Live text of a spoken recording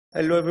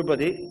Hello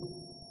everybody.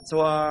 So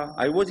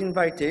I was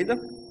invited,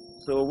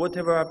 so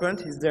whatever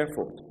happened is their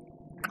fault.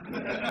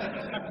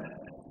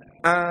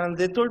 And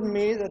they told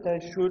me that I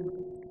should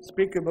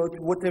speak about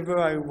whatever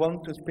I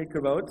want to speak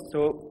about.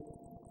 So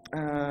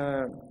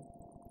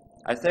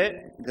I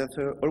said there's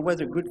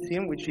always a good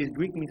theme, which is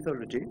Greek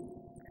mythology.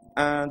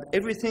 And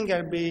everything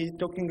I'll be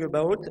talking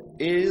about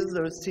is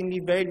a thinly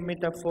veiled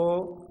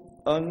metaphor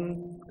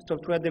on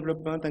software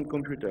development and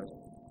computers.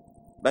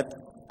 But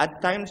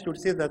at times you'll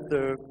see that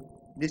the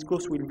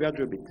discourse will verge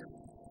a bit.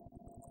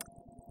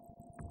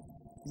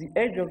 The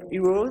Age of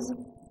Heroes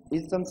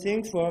is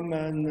something from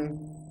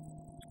an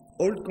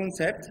old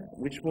concept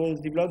which was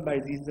developed by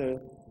these,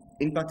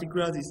 in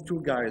particular, these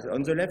two guys.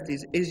 On the left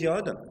is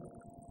Hesiod,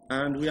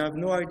 and we have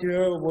no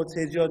idea what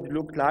Hesiod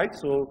looked like,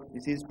 so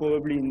this is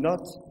probably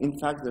not, in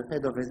fact, the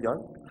head of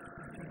Hesiod.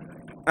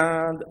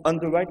 And on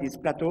the right is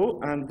Plato,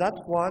 and that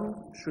one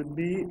should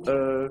be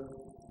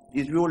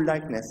his real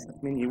likeness.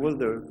 I mean, he was,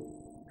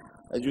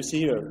 as you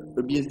see, a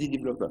BSD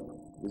developer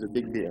with a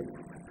big beard.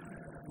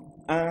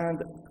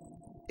 And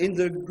in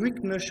the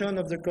Greek notion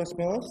of the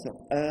cosmos,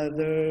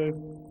 the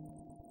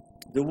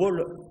whole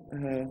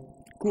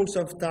course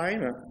of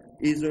time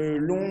is a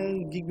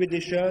long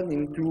degradation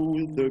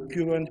into the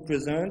current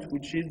present,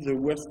 which is the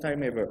worst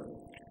time ever.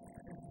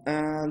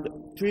 And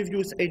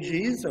previous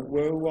ages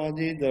were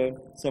awarded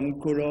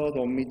some colors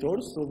or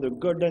metals. So the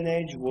golden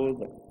age was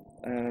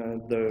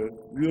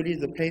really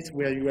the place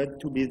where you had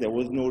to be. There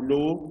was no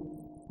law,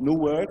 no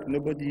work,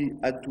 nobody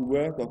had to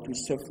work or to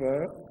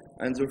suffer,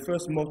 and the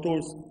first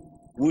mortals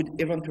would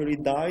eventually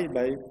die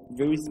by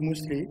very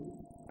smoothly,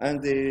 and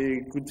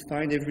they could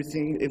find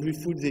everything, every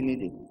food they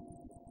needed.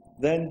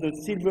 Then the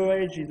Silver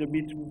Age is a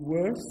bit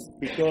worse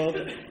because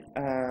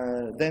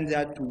then they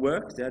had to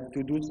work, they had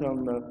to do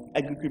some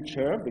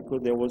agriculture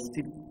because there was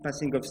still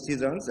passing of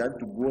seasons, they had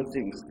to grow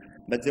things,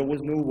 but there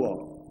was no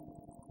war.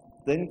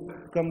 Then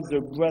comes the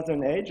Bronze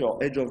Age,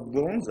 or Age of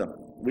Bronze,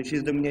 which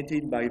is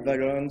dominated by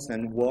violence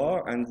and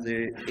war, and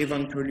they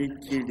eventually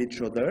killed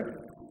each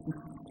other.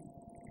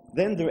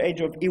 Then the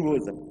Age of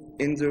Heroes.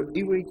 In the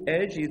Heroic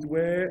Age is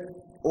where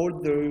all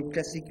the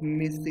classic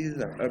myths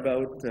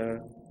about,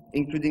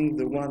 including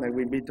the one I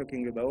will be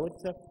talking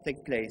about,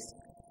 take place.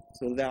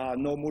 So there are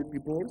normal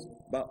peoples,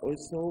 but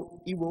also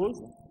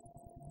heroes,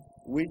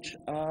 which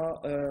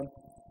are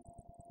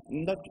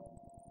not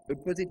a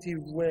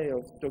positive way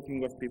of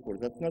talking of people.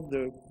 That's not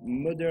the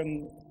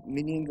modern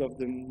meaning of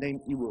the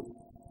name hero.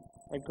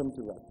 I'll come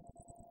to that.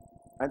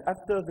 And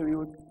after the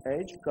Heroic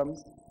Age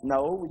comes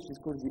now, which is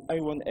called the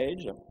Iron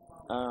Age,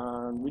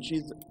 which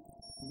is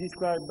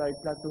described by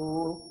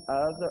Plato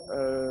as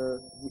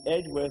the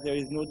age where there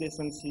is no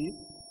decency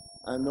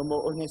and no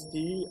more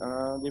honesty,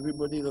 and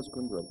everybody is a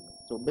scoundrel.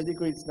 So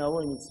basically, it's now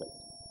in itself.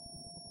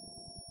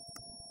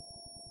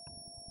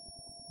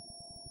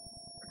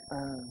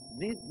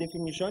 This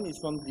definition is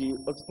from the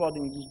Oxford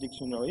English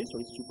Dictionary, so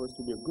it's supposed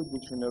to be a good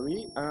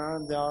dictionary,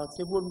 and there are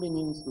several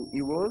meanings to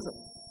heroes,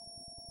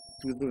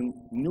 to the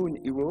noun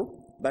hero,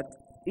 but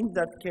in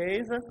that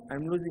case,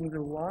 I'm losing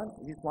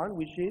this one,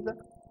 which is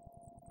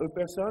a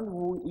person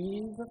who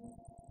is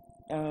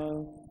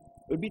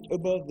a bit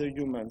above the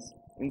humans.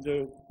 In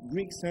the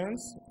Greek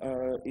sense,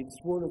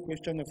 it's more a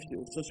question of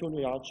social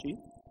hierarchy,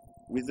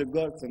 with the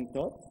gods on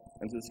top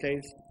and the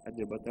slaves at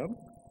the bottom.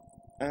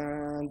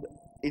 And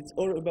it's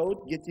all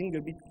about getting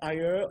a bit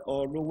higher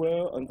or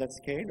lower on that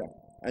scale.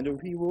 And a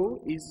hero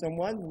is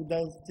someone who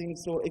does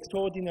things so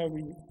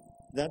extraordinary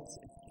that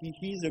he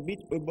is a bit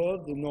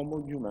above the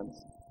normal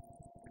humans.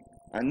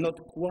 And not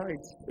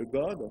quite a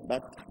god,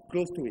 but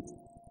close to it.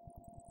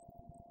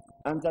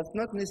 And that's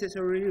not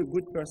necessarily a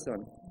good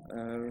person.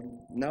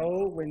 Now,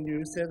 when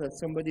you say that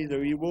somebody is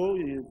a hero,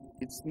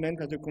 it's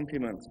meant as a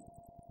compliment.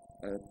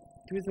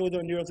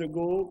 2,000 years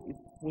ago, it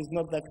was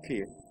not that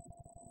clear.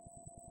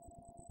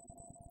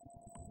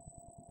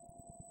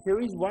 There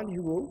is one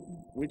hero,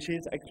 which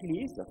is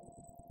Achilles,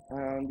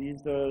 and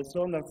he's the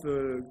son of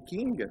a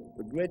king,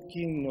 a great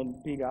king on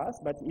Pegasus,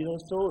 but he's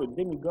also a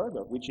demigod,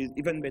 which is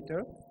even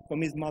better,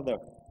 from his mother.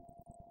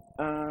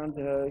 And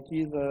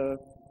he's a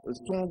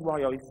strong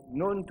warrior. He's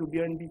known to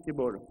be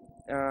unbeatable,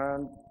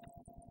 and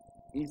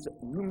he's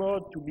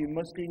rumored to be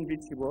mostly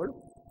invincible.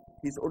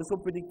 He's also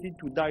predicted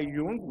to die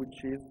young,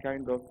 which is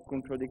kind of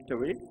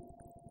contradictory.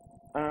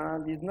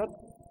 And he's not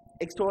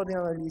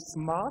extraordinarily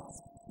smart,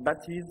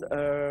 but he's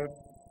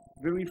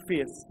very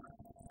fierce.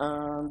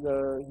 And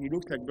he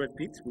looks like Brad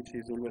Pitt, which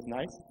is always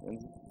nice. And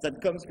that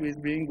comes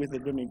with being with a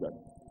demigod.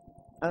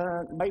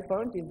 And my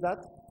point is that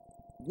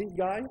this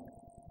guy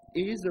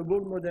is a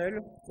role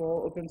model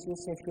for open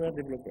source software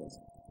developers.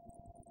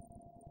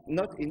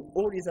 Not in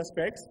all his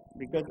aspects,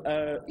 because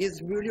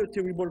he's really a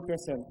terrible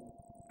person.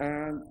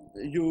 And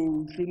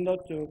you should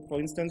not,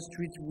 for instance,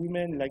 treat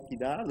women like he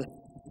does.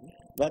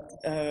 But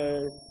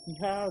he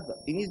has,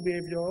 in his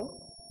behavior,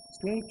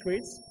 strong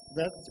traits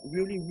that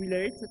really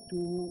relate to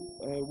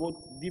what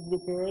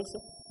developers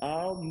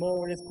are more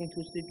or less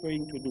consciously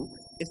trying to do,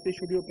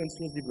 especially open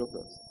source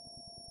developers.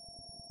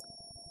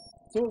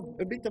 So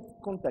a bit of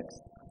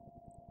context.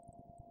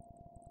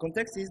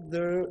 context is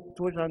the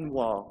Trojan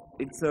War.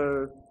 It's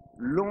a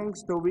long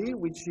story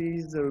which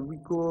is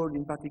recalled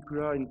in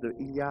particular in the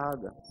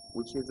Iliad,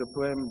 which is a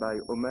poem by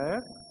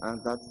Homer,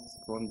 and that's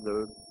from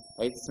the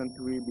 8th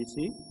century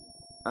BC.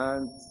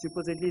 And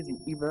supposedly the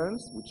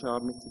events, which are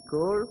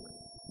mythical,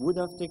 would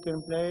have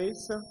taken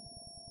place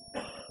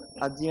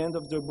at the end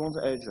of the Bronze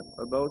Age,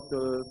 about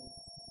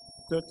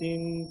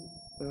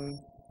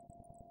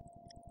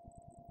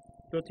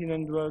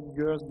 1300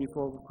 years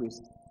before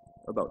Christ,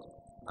 about.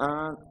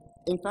 And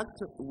in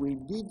fact, we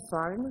did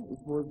find, it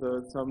was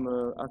some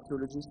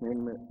archaeologist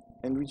named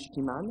Heinrich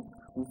Schliemann,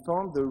 who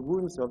found the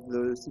ruins of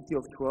the city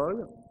of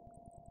Troy.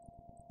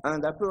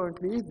 And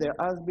apparently, there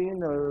has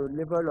been a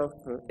level of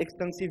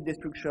extensive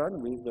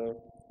destruction with a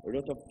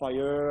lot of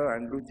fire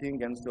and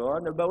looting and so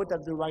on, about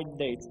at the right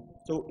date.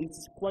 So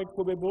it's quite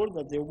probable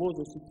that there was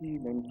a city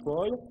named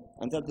Troy,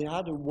 and that they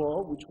had a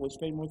war which was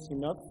famous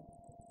enough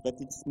that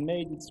it's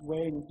made its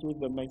way into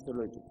the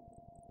mythology.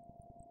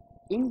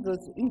 In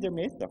the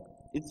myth,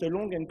 it's a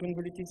long and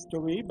convoluted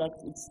story, but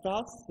it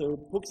starts, the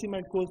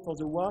proximal cause for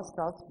the war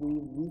starts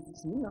with this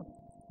scene,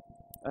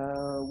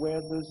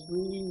 where the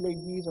three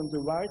ladies on the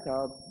right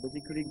are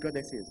basically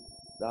goddesses.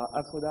 They are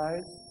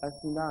Aphrodite,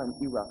 Athena, and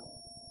Hera.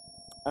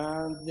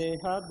 And they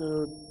had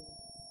a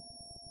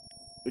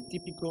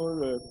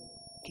typical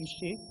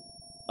cliché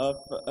of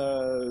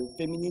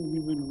feminine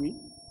rivalry,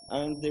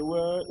 and they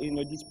were in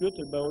a dispute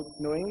about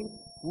knowing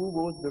who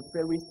was the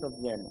fairest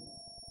of them.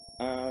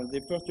 They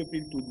first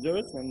appealed to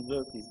Zeus, and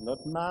Zeus is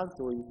not mad,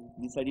 so he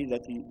decided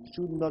that he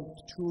should not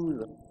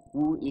choose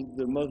who is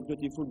the most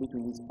beautiful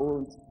between his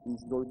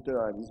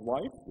daughter and his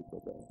wife,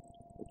 because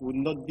it would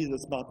not be the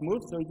smart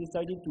move, so he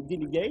decided to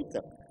delegate,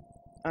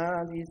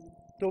 and he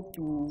talked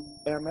to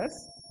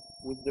Hermes,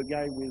 with the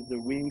guy with the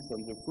wings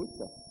on the foot,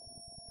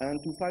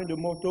 and to find a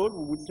mortal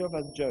who would serve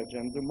as judge,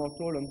 and the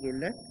mortal on the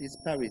left is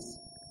Paris.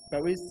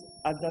 Paris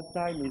at that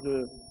time is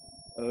a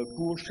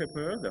poor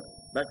shepherd,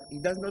 but he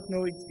does not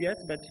know it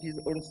yet, but he's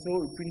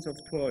also a prince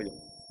of Troy.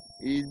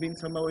 He's been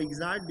somehow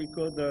exiled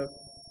because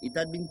it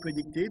had been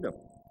predicted,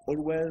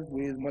 always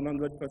with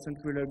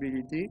 100%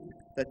 reliability,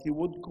 that he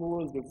would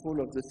cause the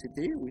fall of the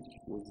city, which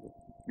was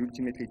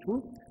ultimately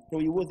true. So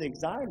he was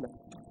exiled,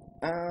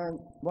 and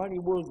while he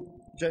was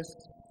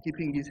just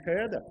keeping his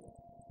head,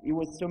 he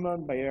was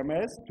summoned by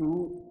Hermes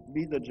to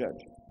be the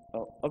judge.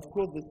 Of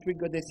course, the three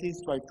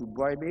goddesses tried to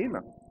bribe him,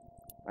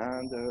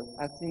 and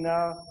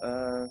Athena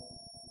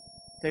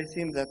tells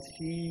him that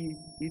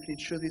if he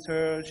chooses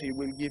her, she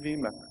will give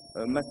him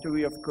a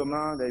mastery of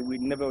command and will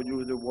never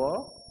lose the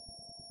war.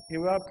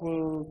 Hera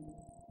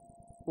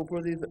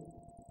proposes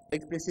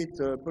explicit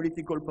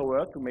political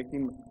power to make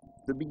him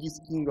the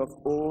biggest king of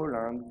all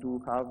and to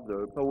have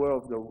the power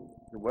of the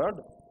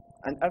world.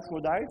 And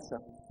Aphrodite,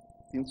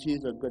 since she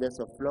is a goddess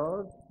of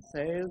love,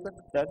 says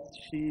that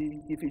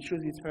if he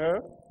chooses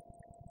her,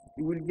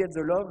 he will get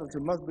the love of the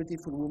most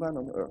beautiful woman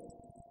on earth.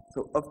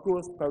 So, of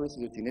course, Paris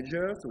is a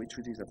teenager, so he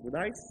chooses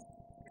Aphrodite.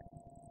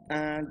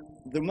 And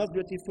the most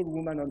beautiful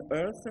woman on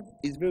earth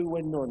is very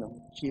well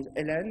known. She is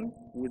Helen,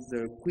 who is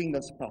the queen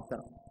of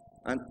Sparta.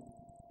 And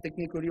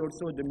technically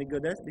also a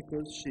demigoddess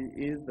because she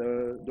is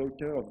the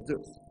daughter of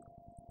Zeus,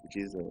 which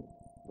is a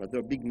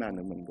rather big man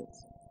among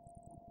gods.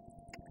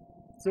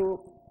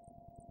 So,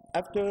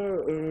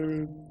 after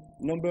a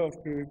number of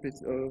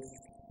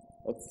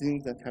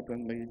things that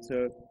happened, it's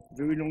a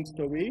very long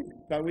story,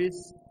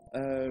 Paris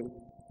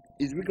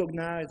is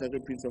recognized as a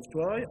prince of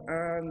Troy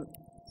and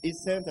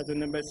is sent as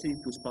an embassy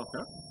to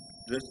Sparta,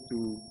 just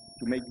to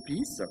make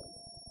peace.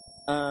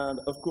 And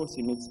of course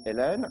he meets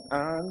Helen,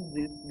 and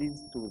this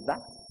leads to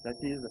that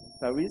is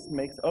Paris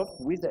makes off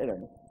with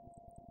Helen.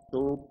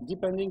 So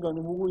depending on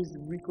who is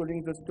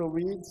recalling the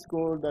story, it's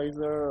called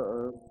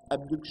either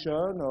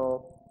abduction,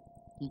 or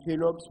he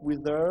elopes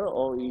with her,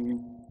 or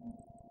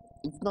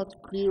it's not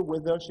clear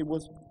whether she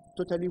was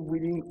totally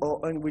willing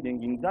or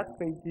unwilling. In that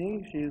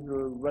painting, she's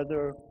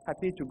rather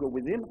happy to go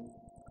with him.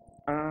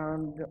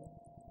 And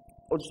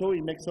also,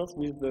 he makes off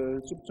with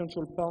the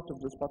substantial part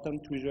of the Spartan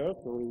treasure,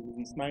 so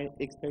this might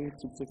explain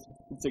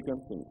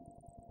subsequent things.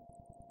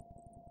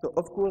 So,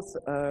 of course,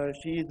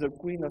 she is the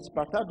queen of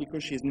Sparta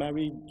because she's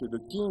married to the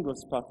king of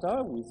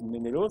Sparta, with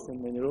Menelaus,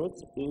 and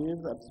Menelaus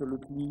is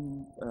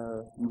absolutely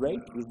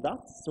enraged with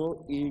that,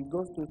 so he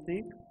goes to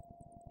see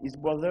his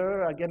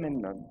brother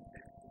Agamemnon.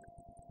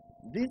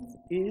 This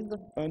is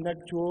an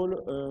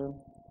actual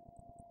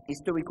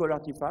historical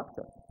artifact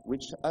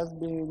which has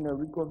been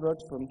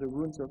recovered from the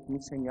ruins of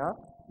Mycenae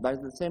by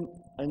the same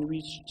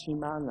Heinrich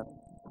Schliemann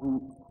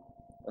who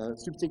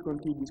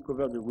subsequently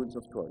discovered the ruins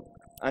of Troy.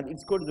 And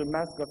it's called the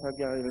Mask of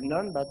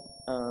Agamemnon, but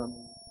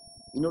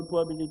in all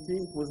probability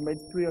it was made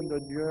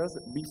 300 years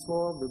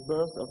before the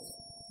birth of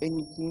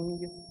any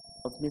king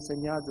of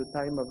Mycenae at the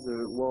time of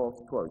the War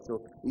of Troy.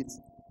 So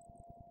it's,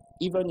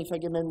 even if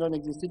Agamemnon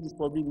existed, it's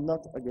probably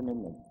not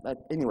Agamemnon. But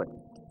anyway.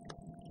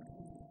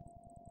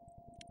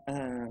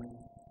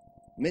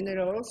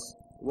 Menelaus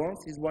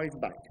wants his wife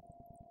back.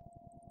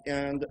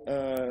 And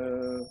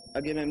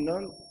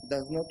Agamemnon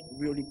does not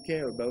really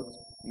care about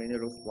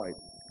Menelaus' wife.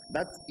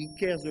 that he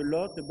cares a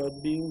lot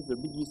about being the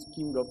biggest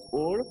king of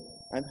all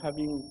and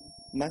having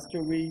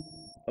mastery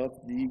of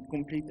the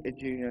complete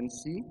Aegean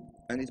Sea,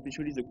 and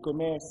especially the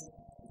commerce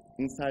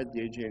inside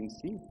the Aegean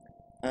Sea.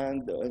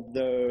 And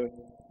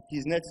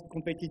his next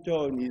competitor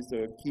on his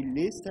kill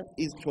list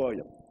is Troy.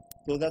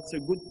 So that's a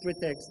good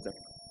pretext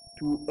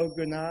to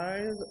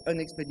organize an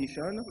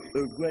expedition,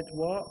 a great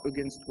war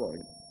against Troy.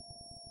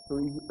 So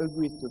he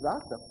agrees to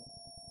that.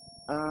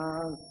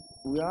 And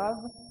we have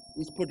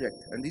this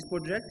project. And this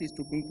project is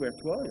to conquer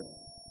Troy.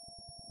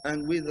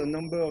 And with a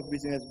number of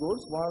business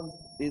goals. One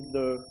is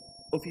the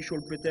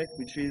official pretext,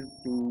 which is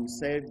to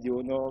save the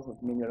honors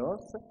of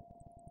Menelaus.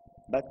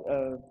 But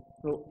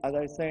so, as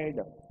I said,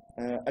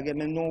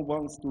 Agamemnon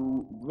wants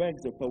to break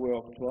the power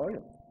of Troy.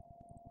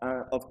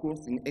 Of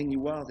course, in any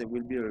war, there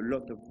will be a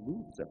lot of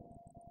loots.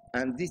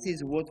 And this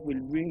is what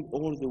will bring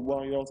all the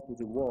warriors to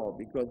the war,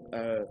 because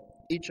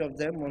each of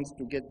them wants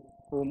to get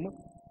home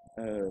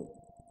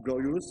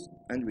glorious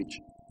and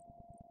rich.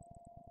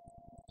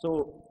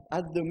 So,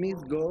 as the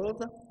myth goes,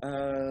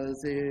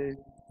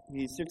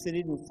 he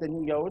succeeded in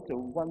sending out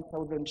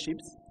 1,000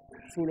 ships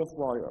full of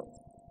warriors.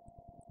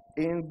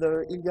 In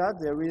the Iliad,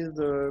 there is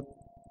a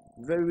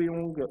very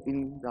long,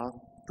 there are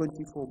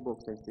 24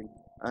 books, I think.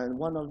 And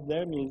one of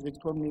them is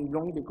extremely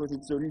long because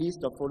it's a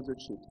list of all the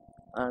ships.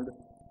 And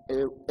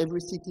every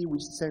city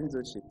which sends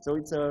a ship. So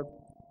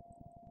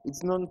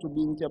it's known to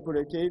be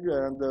interpolated,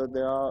 and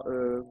there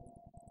are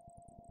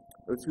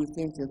a few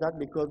things in that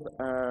because,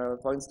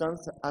 for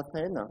instance,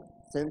 Athens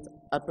sent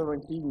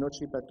apparently no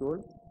ship at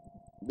all,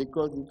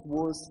 because it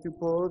was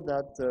supposed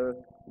that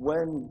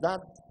when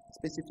that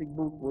specific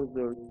book was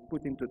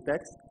put into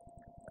text,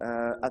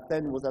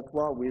 Athens was at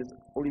war with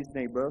all its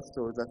neighbors,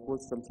 so that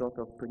was some sort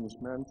of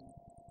punishment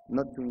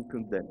not to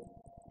include them.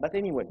 But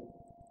anyway,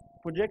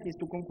 project is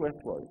to conquer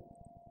Troy.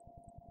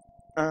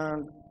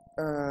 And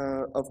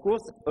of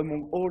course,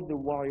 among all the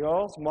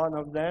warriors, one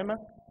of them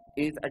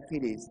is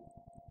Achilles.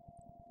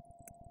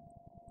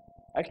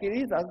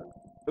 Achilles has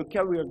a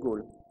career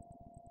goal.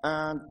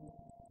 And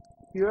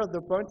here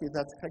the point is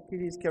that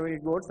Achilles' career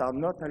goals are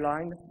not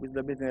aligned with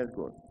the business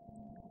goals.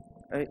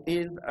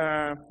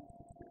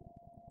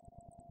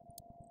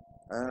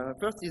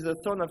 First, he's the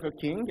son of a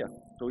king,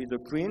 so he's a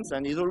prince,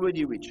 and he's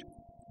already rich.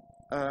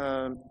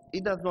 He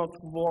does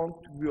not want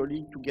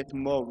really to get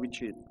more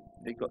riches,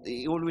 because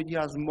he already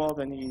has more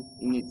than he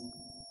needs,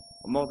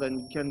 more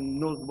than he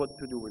knows what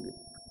to do with it.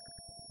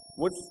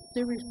 What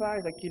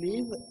terrifies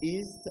Achilles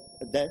is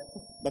death,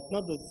 but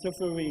not the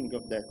suffering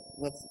of death.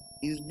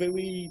 He's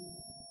very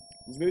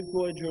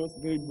courageous,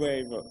 very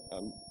brave.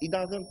 He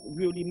doesn't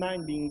really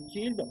mind being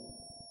killed.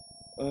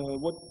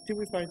 What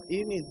terrifies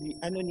him is the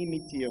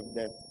anonymity of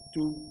death,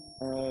 to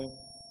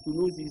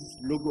lose his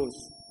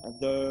logos,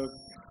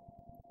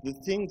 the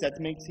thing that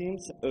makes him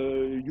a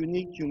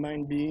unique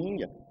human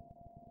being,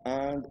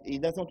 and he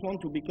doesn't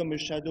want to become a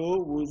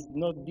shadow who is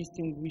not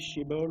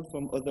distinguishable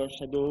from other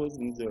shadows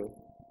in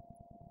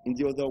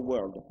the other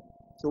world.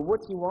 So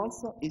what he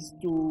wants is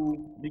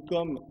to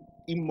become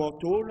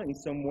immortal in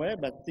some way,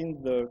 but since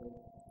the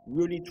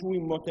really true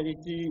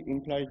immortality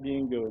implies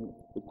being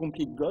a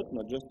complete god,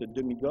 not just a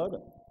demigod,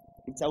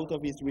 it's out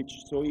of his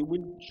reach. So he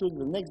will choose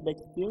the next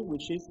best thing,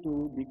 which is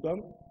to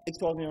become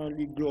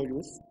extraordinarily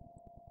glorious,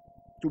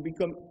 to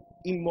become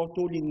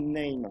immortal in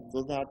name,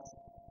 so that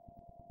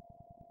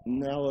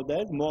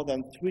nowadays, more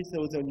than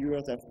 3,000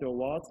 years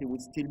afterwards, he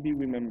would still be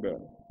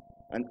remembered.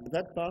 And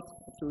that part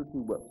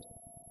absolutely worked.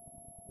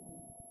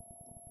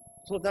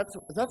 So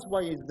that's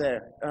why he's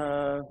there.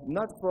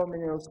 Not for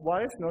Menelaus'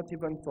 wife, not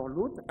even for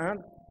loot,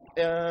 and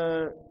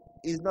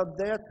he's not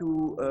there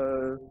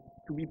to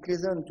be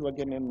pleasant to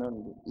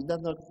Agamemnon. He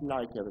does not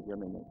like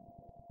Agamemnon.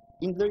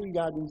 In the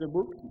Iliad, in the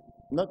book,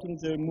 not in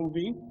the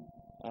movie.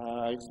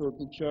 I saw a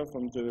picture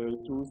from the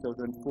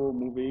 2004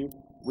 movie,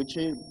 which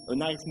is a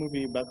nice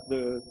movie, but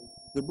the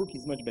book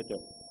is much better.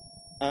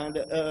 And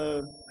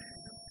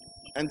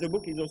the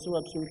book is also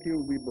absolutely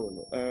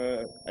readable.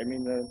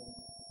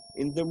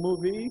 In the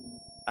movie,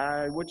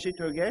 I watch it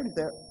again.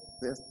 There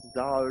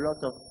are a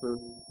lot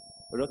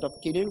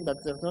of killing, but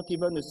there's not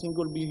even a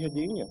single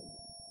beheading.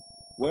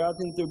 Whereas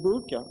in the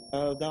book,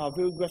 there are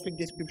very graphic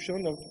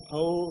descriptions of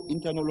how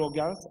internal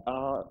organs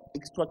are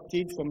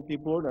extracted from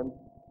people and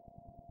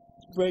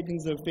spread in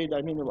the field.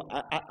 I mean,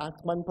 at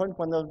one point,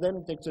 one of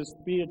them takes a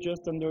spear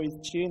just under his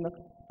chin,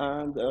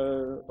 and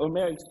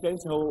Homer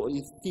explains how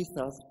his teeth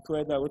are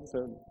spread out.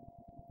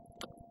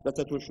 That's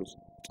atrocious.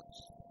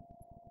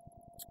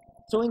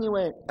 So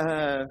anyway,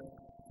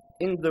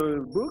 in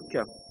the book,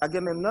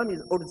 Agamemnon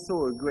is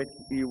also a great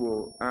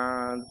hero,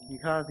 and he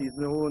has his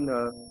own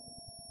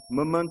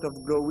moment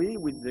of glory,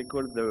 which they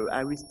call the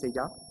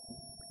Aristeia,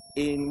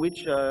 in which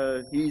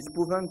he is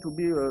proven to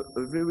be a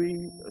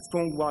very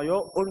strong warrior,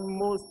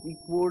 almost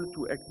equal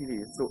to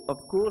Achilles. So, of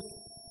course,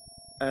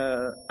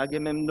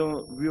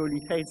 Agamemnon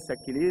really hates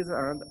Achilles,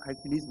 and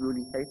Achilles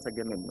really hates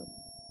Agamemnon.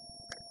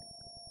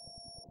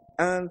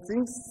 And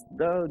since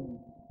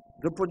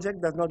the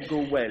project does not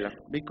go well,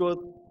 because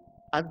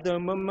At the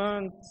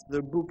moment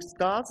the book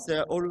starts,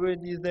 they're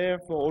already there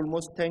for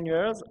almost 10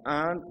 years,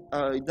 and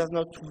it does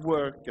not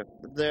work.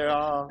 There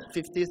are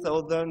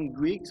 50,000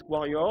 Greek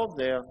warriors,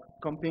 they're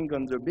camping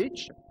on the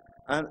beach,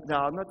 and there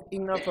are not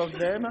enough of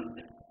them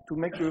to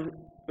make a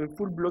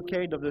full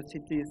blockade of the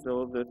city.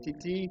 So the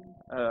city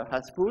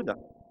has food,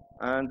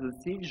 and the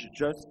siege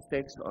just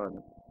takes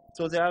on.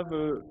 So they have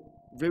a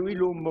very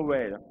low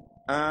morale.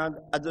 And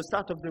at the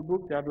start of the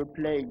book, they have a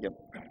plague,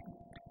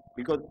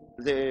 because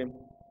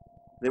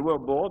they were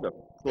bored,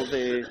 so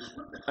they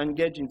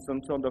engaged in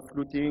some sort of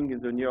looting in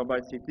the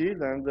nearby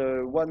cities, and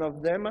one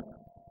of them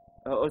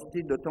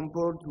hosted the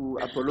temple to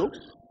Apollo,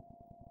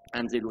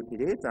 and they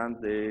looted it,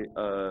 and they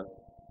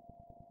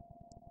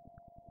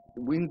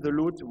win the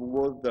loot, who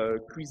was the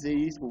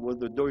Chryseis, who was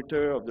the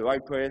daughter of the high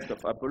priest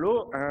of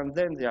Apollo, and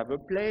then they have a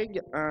plague,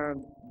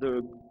 and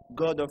the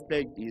god of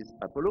plague is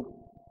Apollo,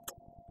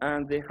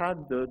 and they had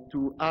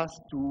to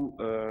ask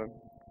to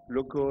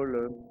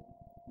local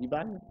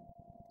divine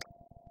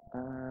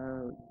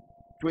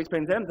to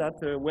explain them that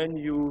when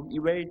you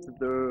erase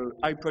the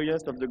high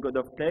priest of the god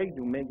of plague,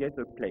 you may get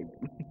a plague.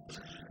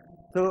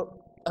 So,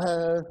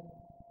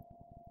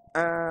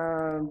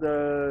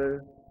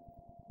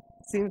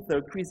 since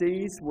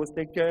Chryseis was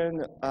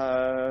taken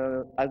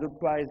as a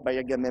prize by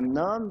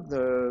Agamemnon,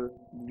 the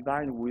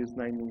divine, whose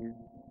name is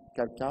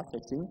Calchas, I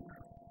think,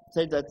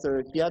 said that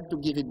he had to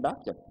give it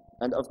back.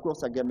 And of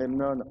course,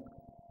 Agamemnon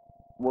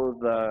was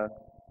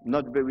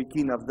not very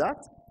keen of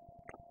that.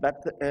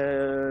 But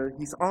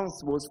his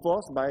answer was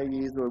forced by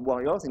his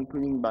warriors,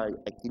 including by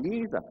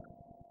Achilles.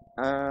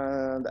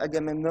 And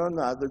Agamemnon,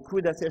 as a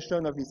crude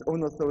assertion of his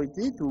own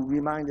authority, to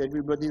remind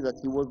everybody that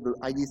he was the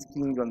highest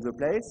king on the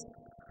place,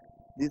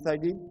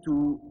 decided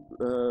to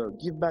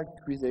give back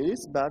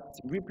Chryseis, but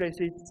replace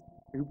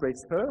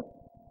her.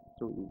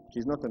 So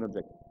she's not an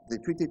object. They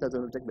treat it as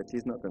an object, but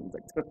she's not an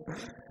object.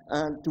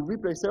 And to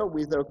replace her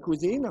with her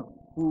cousin,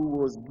 who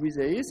was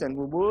Chryseis, and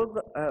who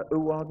was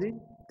awarded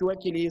to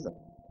Achilles.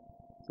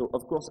 So,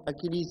 of course,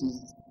 Achilles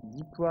is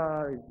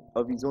deprived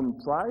of his own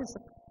prize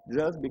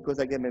just because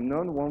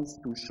Agamemnon wants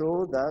to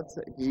show that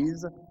he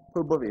is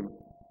above him.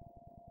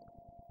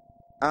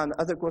 And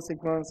as a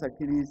consequence,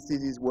 Achilles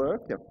ceases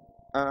work,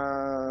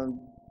 and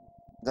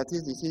that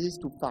is, he ceases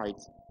to fight.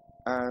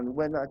 And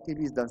when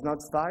Achilles does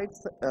not fight,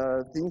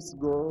 things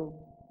go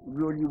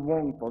really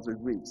wrong for the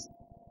Greeks,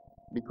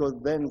 because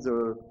then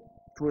the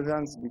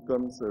Trojans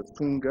becomes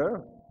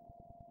stronger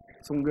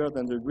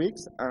than the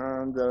Greeks,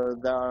 and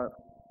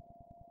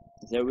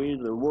there is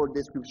a whole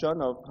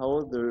description of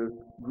how the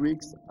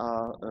Greeks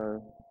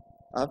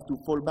have to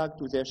fall back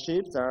to their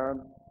ships,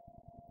 and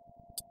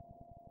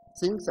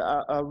things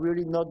are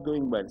really not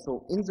going well.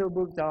 So in the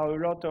book there are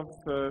a lot of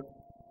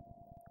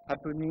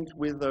happenings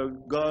with the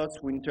gods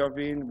who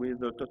intervene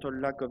with a total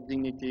lack of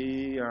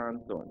dignity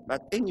and so on.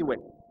 But anyway,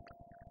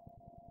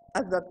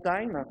 at that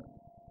time,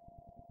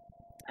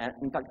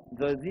 in fact,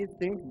 these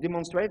things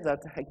demonstrate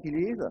that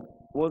Achilles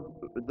was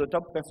the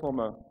top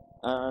performer,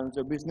 and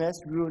the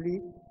business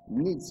really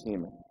needs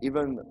him.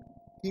 Even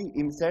he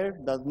himself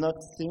does not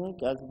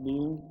think as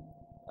being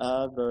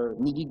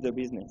needed the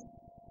business.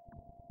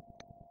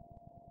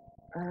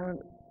 And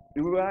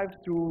we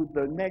arrive to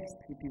the next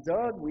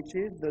episode, which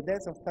is the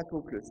death of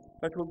Patroclus.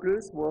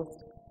 Patroclus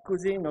was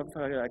cousin of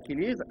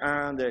Achilles,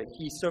 and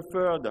he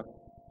suffered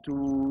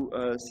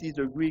to see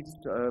the Greeks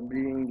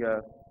being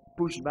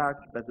pushed back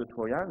by the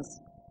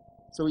Trojans.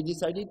 So he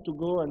decided to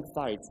go and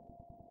fight.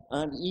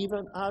 And he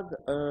even had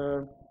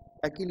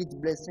Achilles'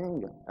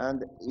 blessing,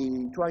 and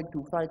he tried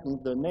to fight in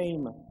the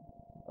name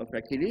of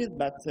Achilles,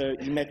 but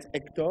he met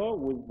Hector, who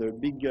was the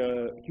big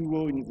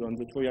hero on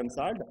the Trojan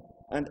side,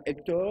 and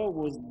Hector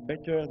was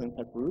better than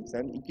Patroclus,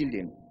 and he killed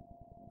him.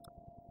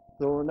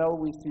 So now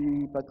we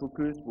see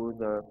Patroclus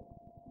was a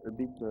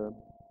bit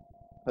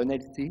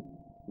unhealthy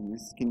in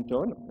his skin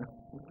tone.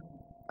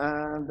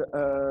 And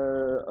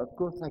of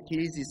course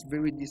Achilles is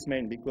very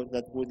dismayed, because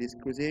that was his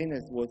cousin,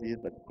 it was his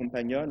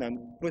companion,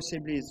 and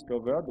possibly his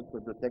lover,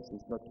 because the text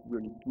is not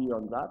really clear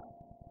on that.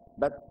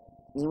 But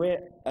anyway,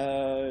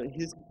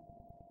 he's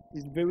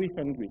very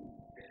hungry.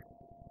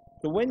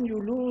 So when you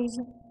lose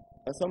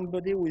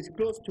somebody who is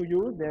close to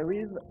you, there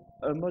is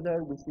a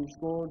model which is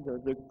called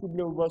the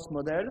Kubler-Ross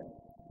model,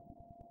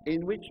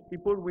 in which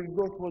people will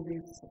go through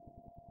these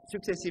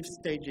successive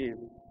stages.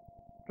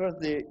 First,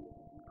 they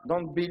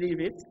don't believe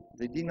it,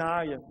 they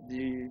deny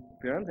the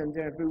appearance, and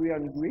they are very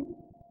angry.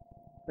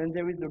 Then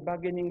there is the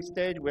bargaining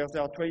stage where they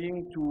are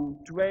trying to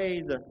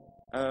trade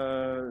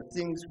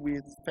things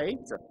with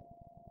fate,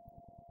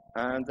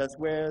 and that's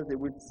where they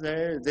would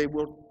say they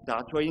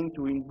are trying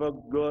to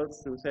invoke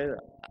gods to say,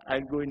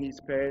 I'll go in his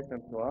place,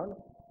 and so on.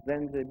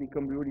 Then they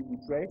become really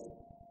depressed,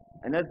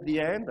 and at the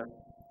end,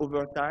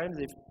 over time,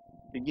 they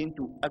begin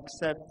to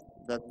accept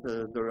that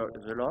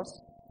the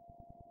loss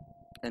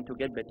and to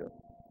get better.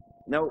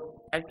 Now,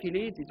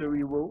 Achilles is a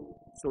hero,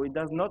 so it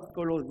does not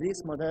follow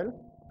this model,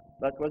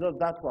 but rather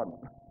that one.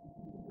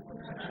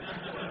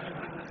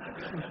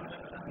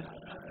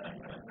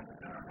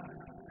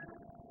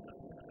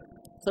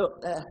 So,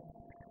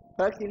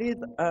 Achilles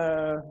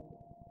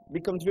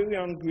becomes very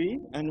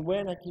angry, and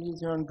when Achilles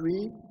is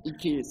angry, he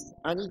kills,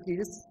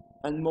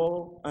 and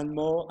more and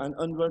more, and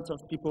hundreds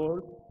of people,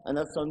 and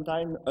at some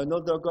time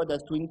another god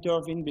has to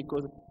intervene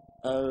because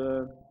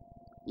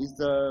he's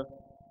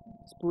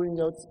spewing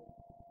out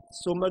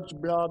so much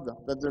blood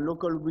that the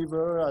local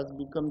river has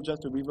become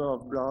just a river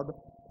of blood.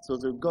 So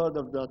the god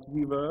of that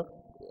river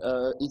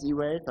is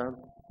irate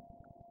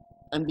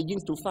and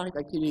begins to fight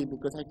Achilles,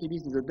 because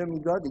Achilles is a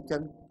demigod. He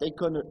can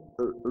take on a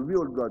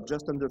real god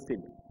just on the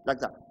field, like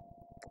that.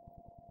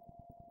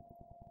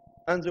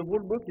 And the whole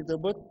book is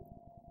about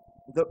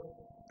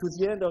to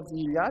the end of the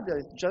Iliad, there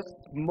is just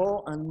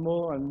more and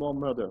more and more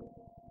murder.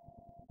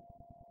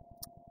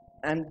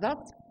 And that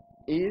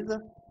is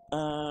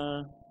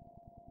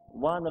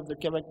one of the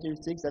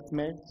characteristics that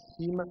makes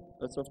him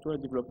a software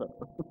developer.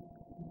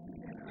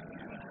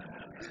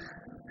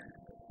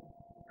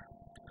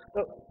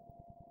 So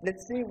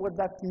let's see what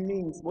that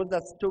means, what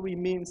that story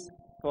means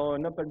for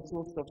an open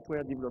source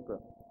software developer.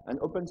 And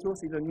open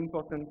source is an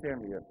important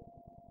term here.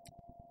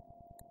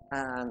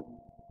 And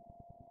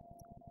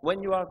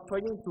when you are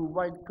trying to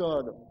write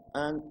code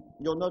and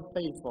you're not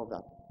paid for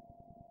that,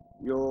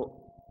 you're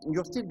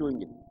still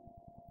doing it.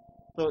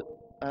 So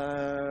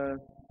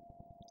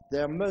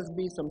there must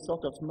be some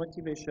sort of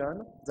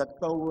motivation that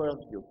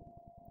powers you.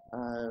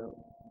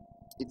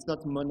 It's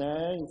not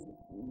money,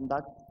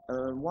 but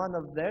one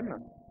of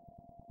them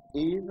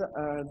is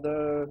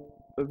a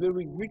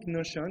very Greek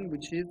notion,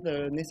 which is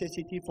the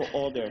necessity for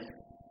order.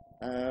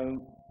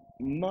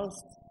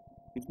 Most,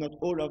 if not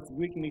all, of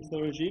Greek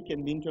mythology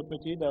can be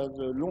interpreted as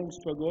a long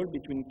struggle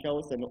between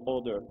chaos and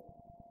order.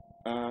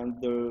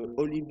 And the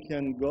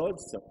Olympian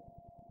gods,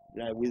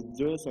 with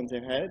Zeus on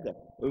their head,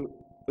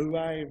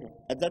 arrive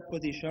at that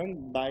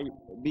position by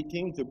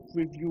beating the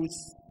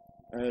previous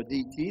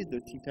deities, the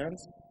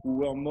Titans, who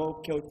were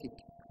more chaotic.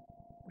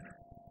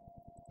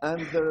 And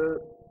the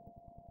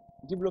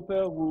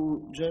developer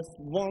who just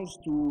wants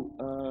to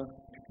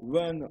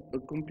run a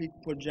complete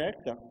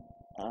project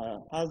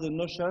has a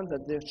notion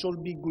that there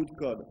should be good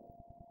code,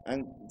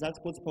 and that's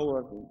what's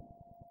powerful.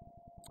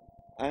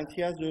 And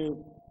he has a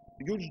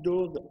huge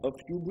dose of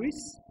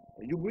hubris.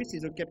 Hubris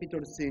is a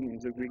capital sin in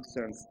the Greek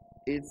sense.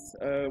 It's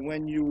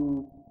when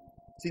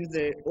since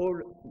they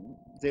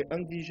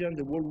envision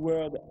the whole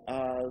world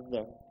as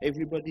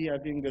everybody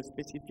having a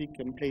specific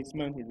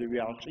placement in the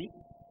hierarchy.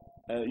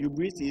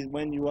 Hubris is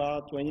when you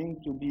are trying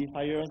to be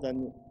higher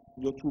than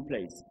your true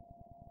place.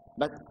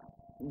 But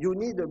you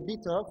need a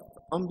bit of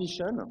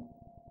ambition.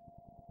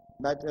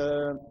 But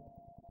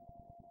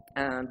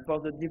and for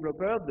the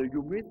developer, the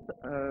hubris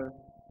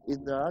is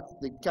that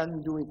they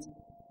can do it.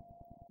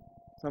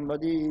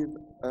 Somebody is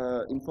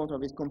in front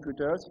of his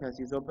computer, he has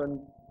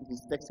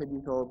his text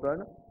editor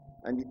open,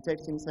 and he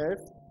tells himself,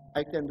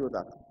 I can do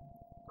that.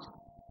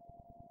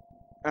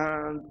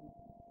 And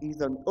he's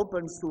an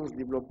open source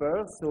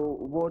developer, so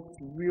what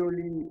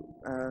really,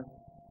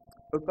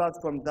 apart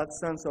from that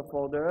sense of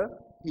order,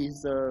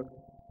 is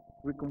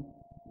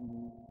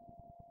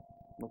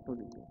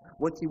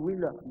what he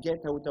will get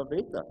out of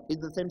it is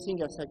the same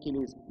thing as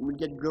Achilles. He will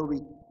get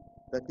glory.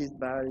 That is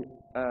by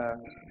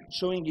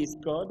showing his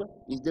code,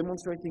 he's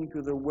demonstrating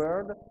to the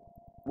world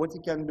what he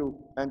can do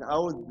and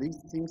how these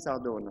things are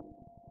done.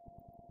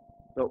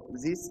 So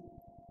these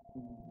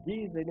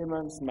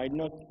elements might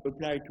not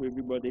apply to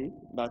everybody,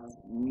 but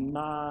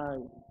my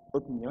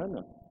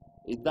opinion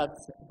is that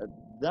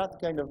that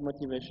kind of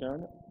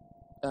motivation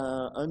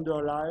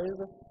underlies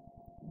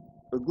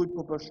a good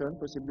proportion,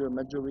 possibly a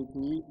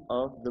majority,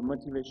 of the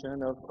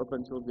motivation of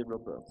open source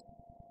developers.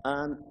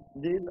 And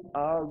these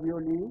are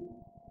really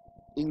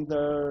in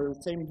the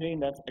same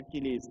vein as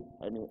Achilles.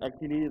 I mean,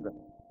 Achilles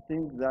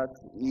thinks that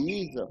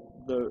he is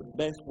the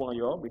best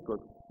warrior because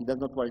he does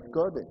not write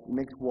code, he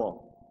makes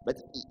war. But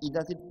he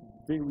does it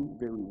very,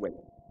 very well.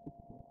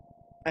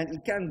 And he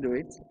can do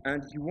it,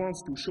 and he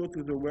wants to show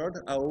to the world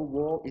how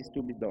war is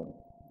to be done.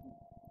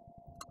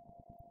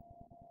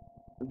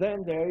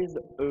 Then there is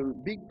a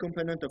big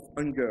component of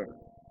hunger.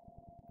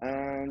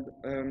 And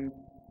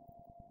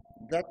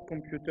that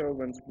computer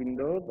runs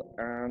Windows,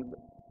 and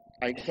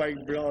I cry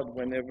blood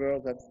whenever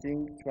that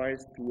thing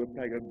tries to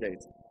apply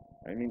updates.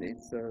 I mean,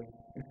 it's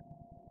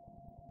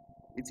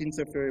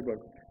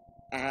insufferable.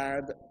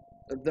 And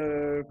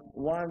the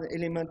one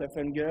element of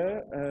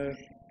hunger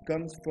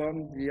comes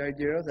from the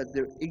idea that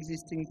the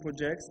existing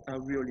projects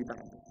are really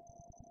bad.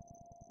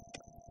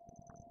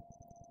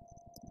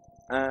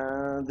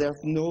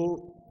 There's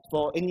no,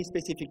 for any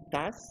specific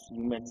task,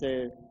 you might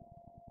say,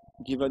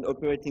 given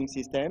operating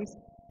systems,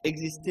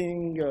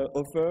 existing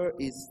offer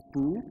is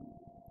poor,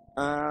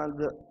 and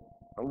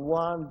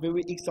one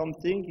very irksome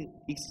thing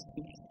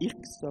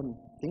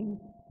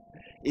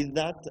is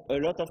that a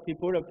lot of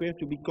people appear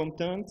to be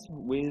content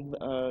with,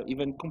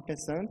 even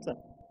complacent,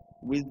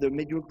 with the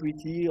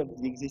mediocrity of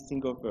the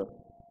existing offer.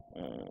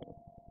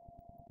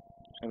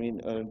 I mean,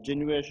 a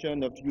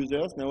generation of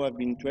users now have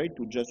been trained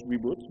to just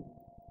reboot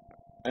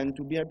and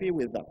to be happy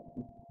with that.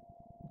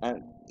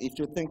 And if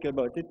you think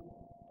about it,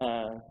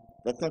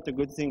 that's not a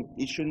good thing.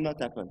 It should not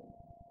happen.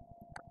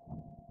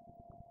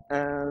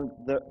 And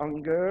the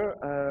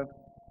anger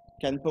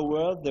can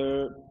power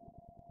the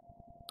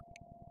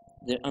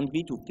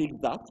envy to fix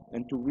that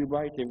and to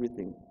rewrite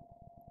everything.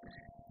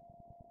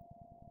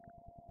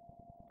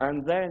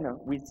 And then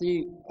we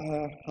see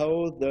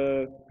how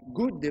the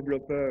good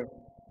developer,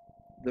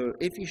 the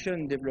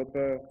efficient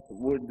developer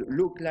would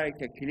look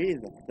like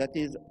Achilles. That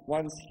is,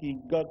 once he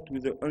got to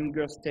the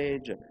hunger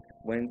stage,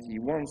 when he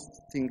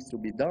wants things to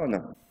be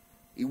done,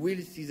 he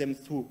will see them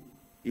through.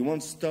 He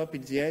won't stop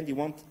at the end. He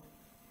won't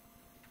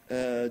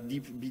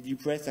be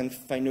depressed and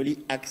finally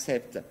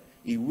accept.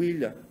 He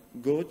will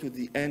go to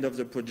the end of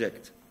the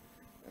project.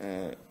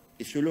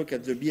 If you look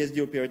at the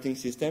BSD operating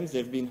systems,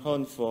 they've been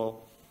on for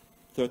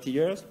 30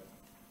 years,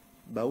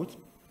 about,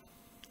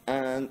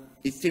 and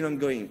it's still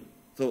ongoing.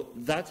 So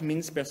that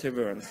means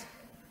perseverance.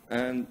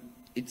 And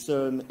it's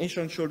an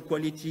essential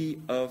quality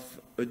of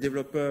a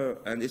developer,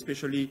 and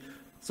especially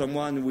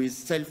someone who is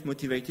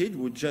self-motivated,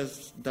 who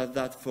just does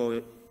that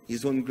for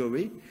his own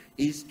glory,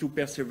 is to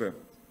persevere.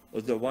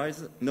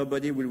 Otherwise,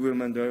 nobody will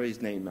remember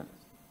his name.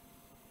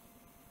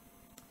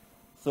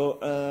 So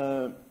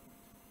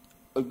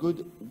a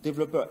good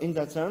developer in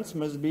that sense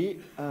must be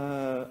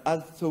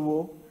as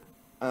thorough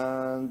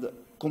and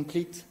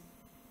complete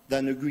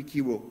than a Greek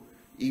hero.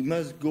 He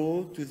must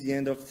go to the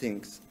end of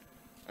things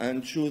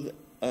and should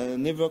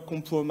never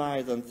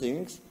compromise on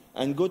things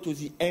and go to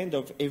the end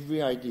of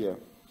every idea.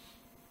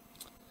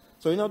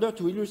 So in order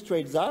to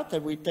illustrate that, I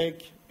will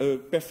take a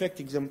perfect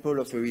example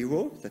of a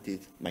hero, that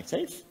is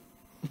myself.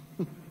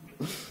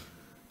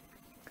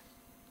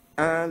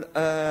 And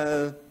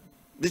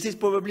this is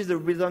probably the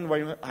reason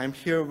why I'm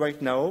here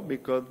right now,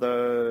 because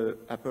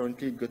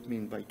apparently it got me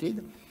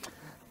invited.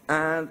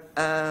 And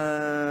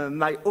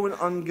my own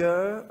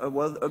anger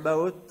was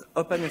about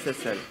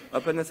OpenSSL.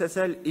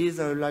 OpenSSL is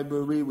a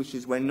library which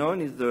is well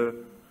known, is the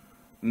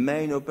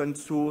main open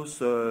source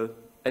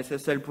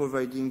SSL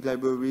providing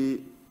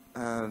library,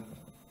 and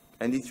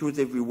it's used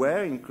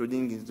everywhere,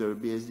 including in the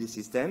BSD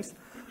systems.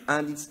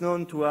 And it's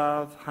known to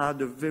have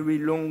had a very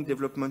long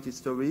development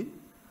history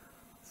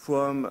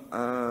from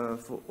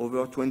for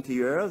over 20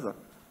 years.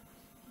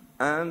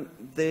 And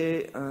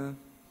they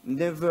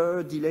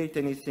never delete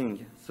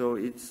anything. So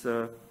it's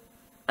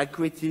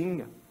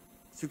accreting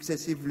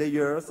successive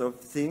layers of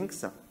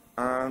things,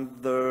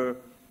 and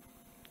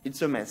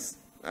it's a mess.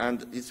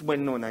 And it's well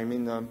known. I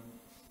mean,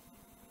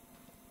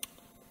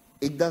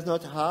 it does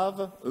not have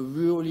a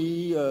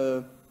really,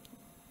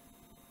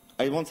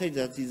 I won't say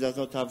that it does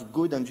not have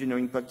good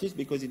engineering practice,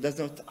 because it does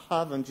not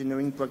have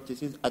engineering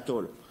practices at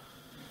all.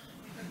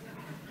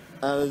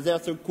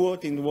 There's a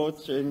quote in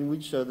which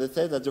they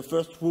say that the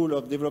first rule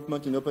of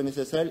development in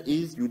OpenSSL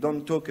is you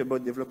don't talk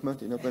about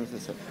development in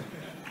OpenSSL.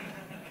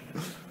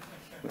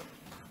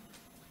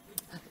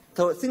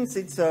 So since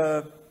it's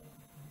a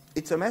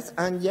mess,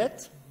 and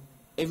yet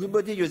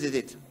everybody uses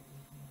it.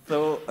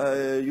 So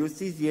you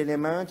see the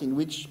element in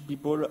which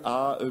people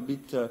are a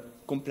bit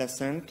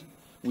complacent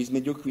with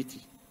mediocrity.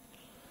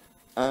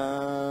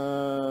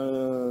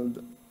 And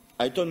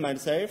I told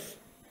myself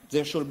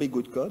there should be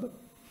good code,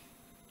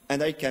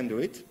 and I can do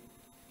it,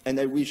 and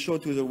I will show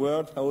to the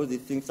world how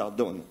these things are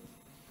done.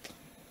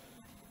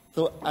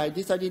 So I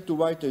decided to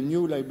write a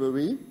new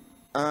library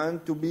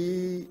and to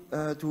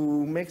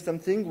make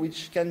something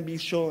which can be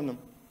shown.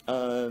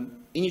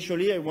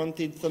 Initially, I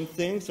wanted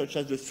something such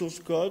as the source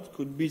code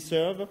could be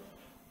served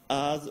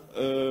as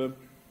a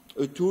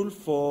tool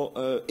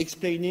for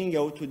explaining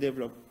how to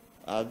develop,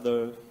 as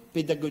a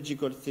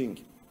pedagogical thing.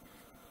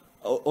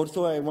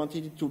 Also, I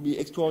wanted it to be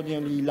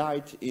extraordinarily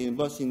light,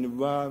 both in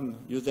RAM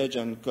usage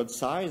and code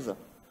size,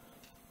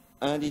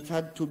 and it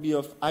had to be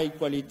of high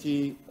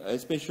quality,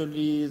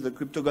 especially the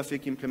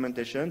cryptographic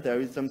implementation.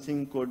 There is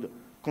something called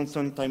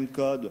constant time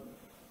code,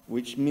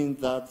 which means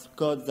that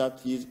code that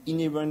is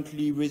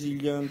inherently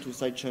resilient to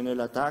side channel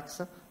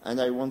attacks,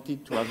 and I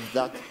wanted to have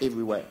that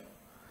everywhere.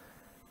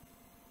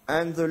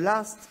 And the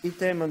last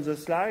item on the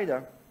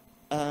slide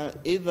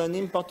is an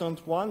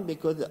important one,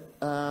 because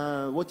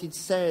what it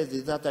says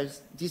is that I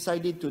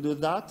decided to do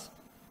that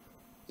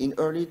in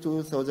early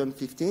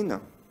 2015,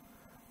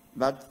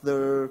 but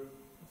the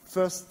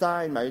first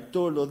time I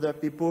told other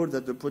people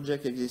that the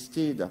project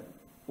existed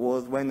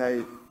was when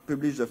I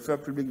published the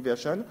first public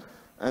version,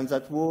 and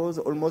that was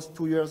almost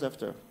 2 years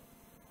after.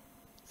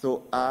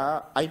 So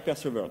I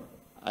persevered.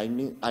 I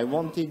mean, I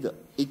wanted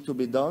it to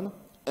be done,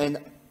 and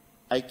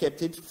I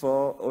kept it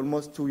for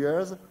almost 2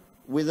 years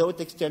without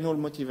external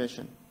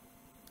motivation,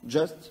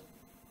 just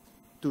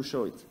to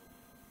show it.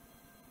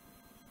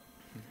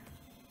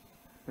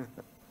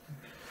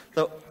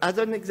 So, as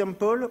an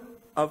example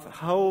of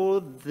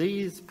how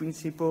these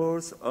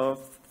principles of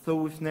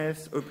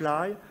thoroughness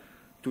apply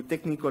to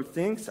technical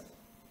things,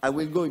 I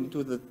will go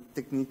into the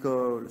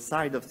technical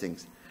side of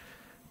things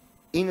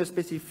in a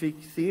specific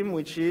theme,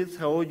 which is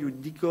how you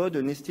decode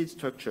a nested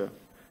structure.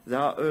 There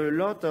are a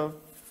lot of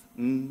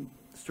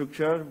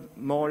structures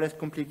more or less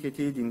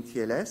complicated in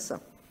TLS,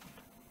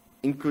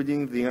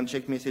 including the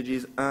unchecked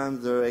messages and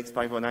the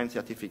X509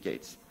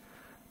 certificates.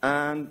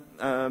 And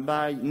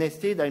by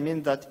nested, I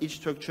mean that each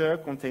structure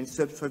contains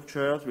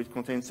substructures, which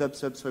contain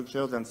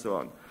sub-substructures, and so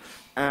on.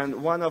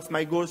 And one of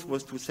my goals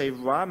was to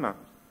save RAM,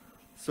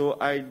 so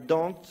I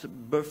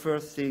don't buffer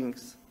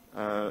things.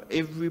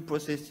 Every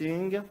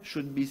processing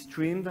should be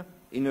streamed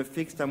in a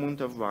fixed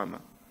amount of RAM.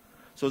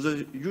 So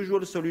the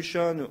usual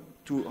solution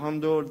to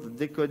handle the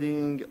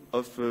decoding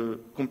of a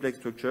complex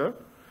structure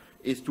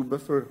is to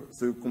buffer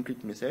the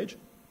complete message,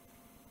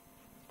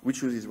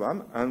 which uses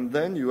RAM, and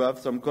then you have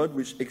some code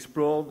which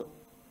explores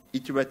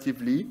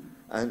iteratively,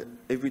 and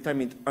every time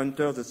it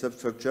enters the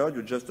substructure,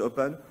 you just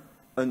open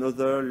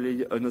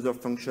another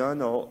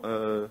function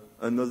or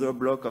another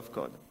block of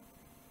code,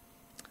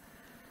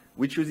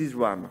 which uses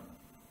RAM.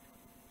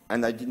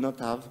 And I did not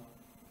have,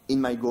 in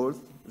my goals,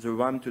 the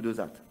RAM to do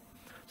that.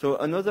 So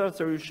another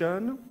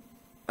solution,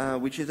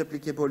 which is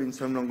applicable in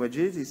some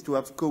languages, is to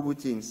have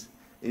coroutines,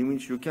 in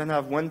which you can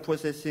have one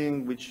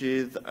processing which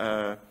is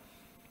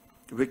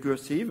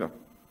recursive,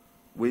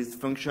 with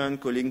function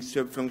calling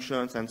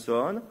sub-functions and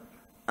so on,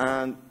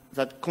 and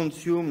that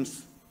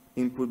consumes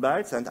input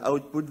bytes and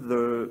output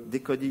the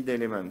decoded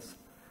elements.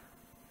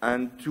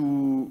 And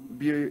to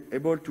be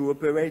able to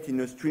operate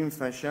in a stream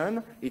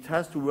fashion, it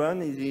has to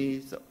run in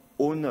its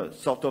own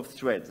sort of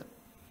thread.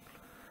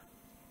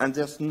 And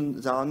there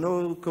are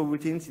no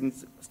coroutines in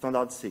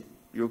standard C.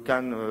 You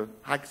can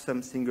hack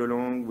something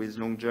along with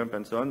long jump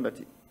and so on, but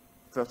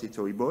first it's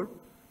horrible,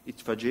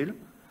 it's fragile,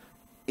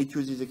 it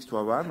uses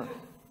extra RAM,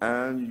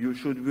 and you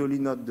should really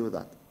not do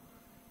that.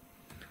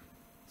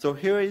 So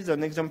here is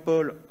an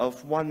example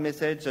of one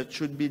message that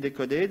should be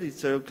decoded.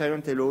 It's a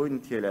client hello in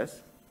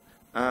TLS.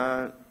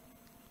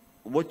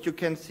 What you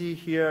can see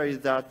here is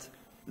that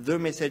the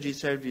message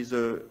itself is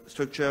a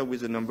structure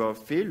with a number of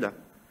fields,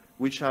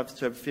 which have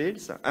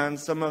subfields, and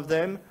some of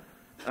them,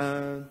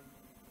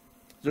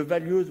 the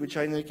values which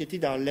are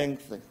indicated are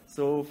length.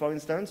 So, for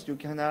instance, you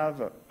can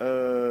have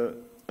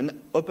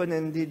an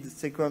open-ended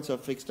sequence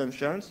of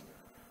extensions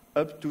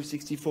up to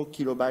 64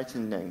 kilobytes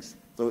in length.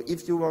 So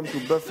if you want to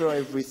buffer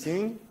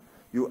everything,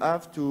 you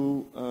have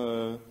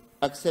to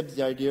accept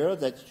the idea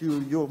that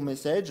your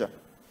message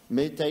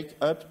may take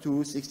up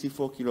to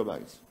 64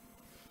 kilobytes,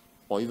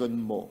 or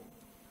even more.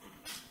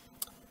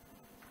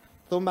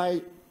 So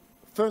my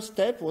first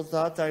step was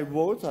that I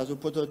wrote, as a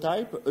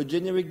prototype, a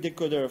generic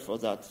decoder for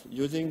that,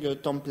 using a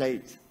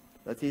template.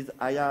 That is,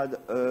 I had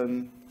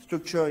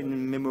structure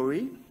in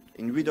memory,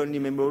 in read-only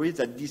memory,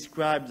 that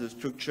describes the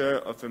structure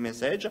of a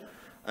message,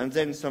 and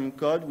then some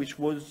code which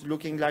was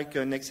looking like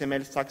an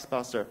XML stacks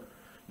parser,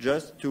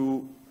 just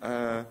to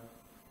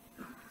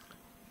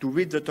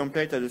read the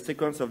template as a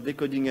sequence of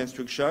decoding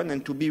instruction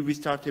and to be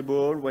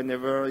restartable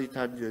whenever it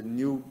had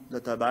new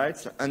data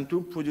bytes, and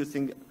to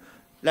producing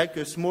like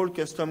a small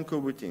custom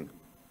coroutine.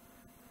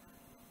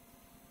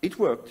 It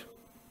worked.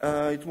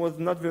 It was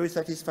not very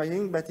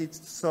satisfying, but it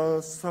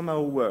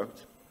somehow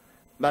worked.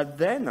 But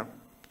then,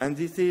 and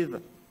this is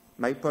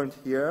my point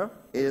here,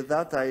 is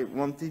that I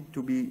wanted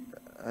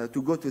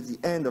to go to the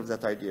end of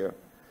that idea.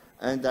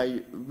 And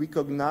I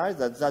recognized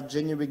that that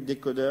generic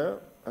decoder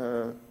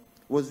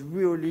was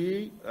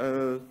really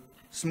a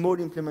small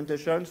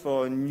implementation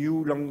for a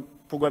new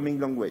programming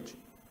language.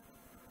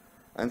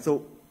 And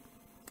so,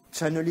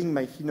 channeling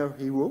my inner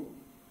hero,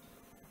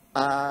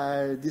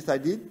 I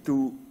decided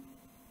to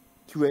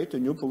create a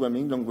new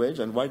programming language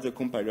and write the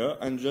compiler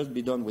and just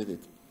be done with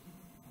it.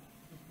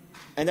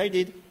 And I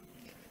did.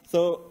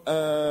 So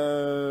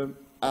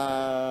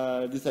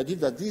I decided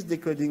that this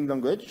decoding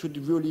language should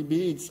really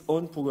be its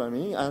own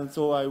programming, and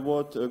so I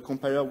wrote a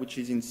compiler which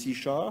is in C#,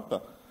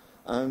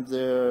 and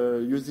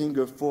using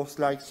a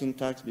force-like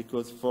syntax,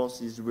 because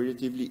force is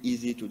relatively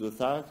easy to do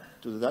that,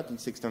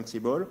 it's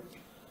extensible,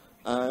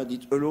 and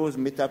it allows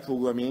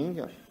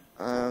meta-programming,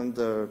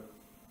 and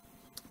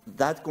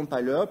that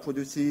compiler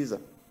produces a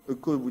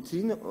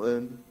coroutine.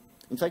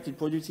 In fact, it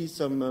produces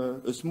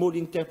a small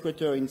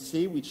interpreter in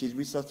C, which is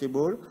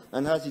restartable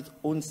and has its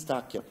own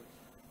stack.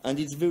 And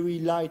it's very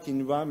light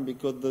in RAM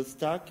because the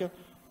stack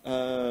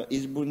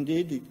is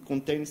bounded. It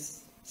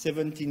contains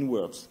 17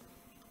 words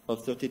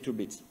of 32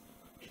 bits.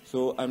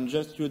 So I'm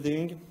just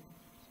using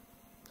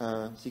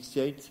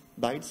 68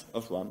 bytes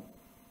of RAM,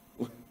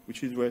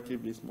 which is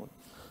relatively small.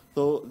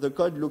 So the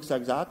code looks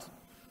like that.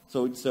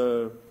 So it's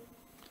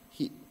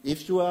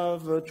if you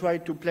have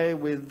tried to play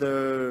with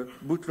the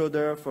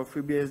bootloader for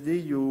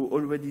FreeBSD, you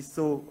already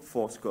saw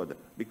force code,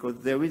 because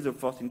there is a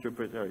force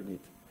interpreter in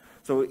it.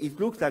 So it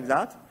looks like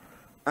that,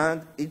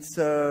 and it's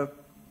a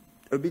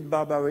bit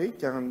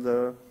barbaric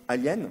and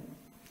alien,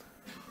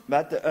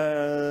 but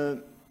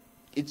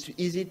it's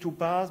easy to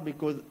parse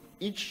because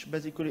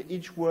basically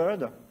each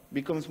word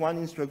becomes one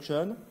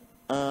instruction,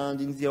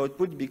 and in the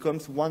output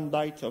becomes 1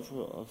 byte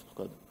of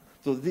code.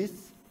 So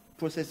this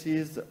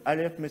processes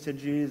alert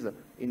messages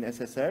in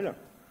SSL,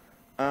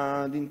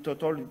 and in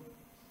total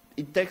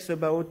it takes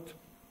about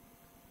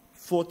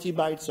 40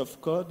 bytes of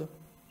code,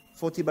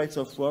 40 bytes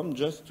of RAM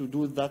just to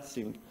do that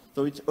thing.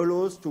 So it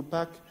allows to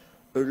pack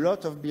a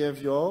lot of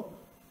behavior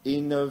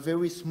in a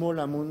very small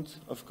amount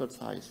of code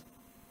size.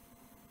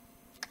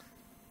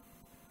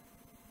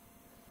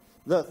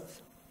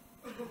 Thus,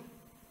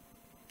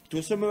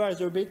 to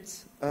summarize a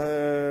bit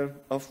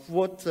of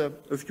what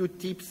a few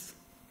tips,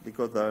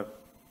 because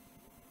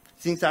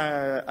since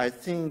I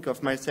think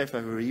of myself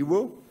as a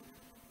hero,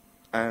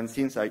 and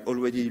since I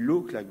already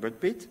look like Brad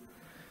Pitt,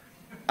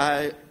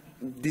 I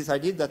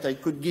decided that I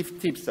could give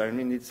tips. I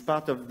mean, it's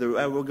part of the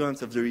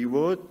arrogance of the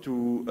hero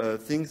to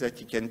think that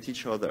he can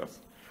teach others.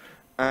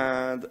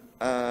 And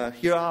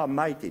here are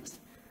my tips,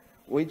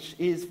 which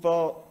is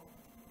for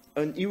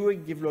an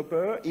heroic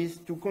developer is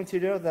to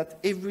consider that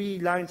every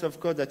line of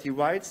code that he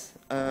writes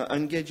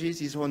engages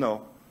his honor.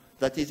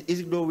 That is,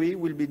 his glory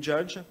will be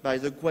judged by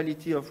the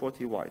quality of what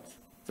he writes.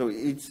 So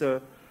it's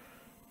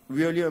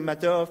really a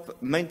matter of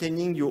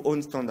maintaining your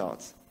own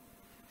standards.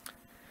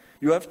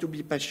 You have to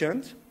be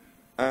patient,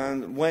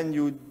 and when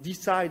you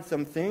decide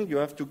something, you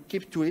have to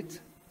keep to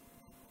it,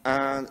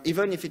 and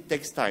even if it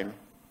takes time.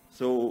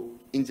 So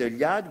in the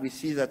Iliad, we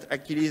see that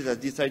Achilles has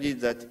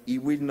decided that he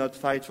will not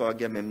fight for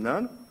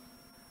Agamemnon,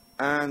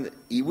 and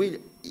he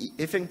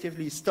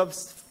effectively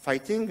stops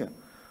fighting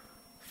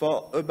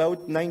for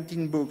about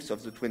 19 books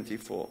of the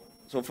 24.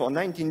 So for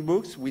 19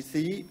 books, we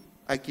see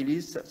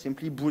Achilles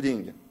simply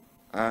brooding.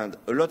 And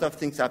a lot of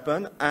things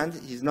happen, and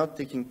he's not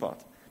taking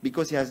part,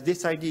 because he has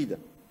decided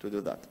to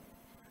do that,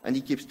 and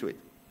he keeps to it.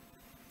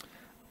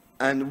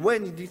 And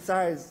when he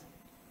decides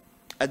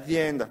at the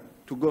end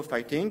to go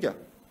fighting,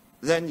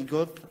 then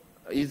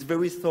he's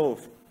very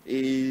soft.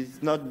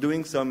 He's not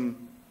doing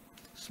some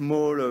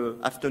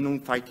small afternoon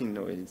fighting.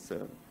 No,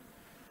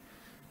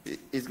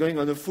 it's going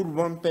on a full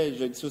rampage.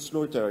 It's a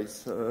slaughter.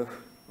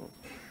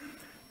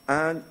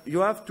 And you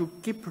have to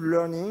keep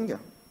learning,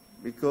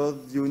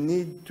 because you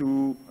need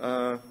to,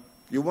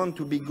 you want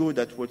to be good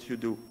at what you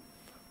do.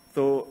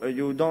 So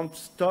you don't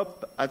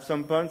stop at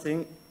some point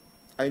saying,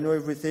 I know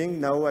everything,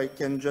 now I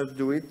can just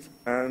do it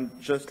and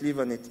just live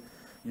on it.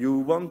 You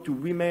want to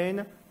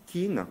remain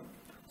keen.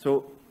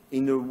 So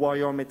in a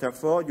warrior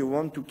metaphor, you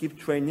want to keep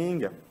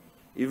training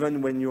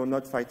even when you're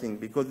not fighting,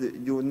 because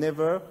you're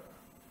never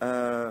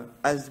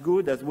as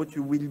good as what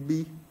you will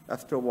be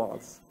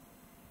afterwards.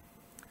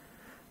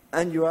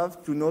 And you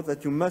have to know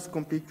that you must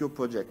complete your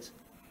project.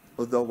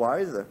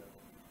 Otherwise,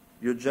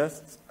 you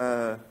just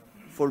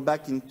fall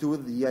back into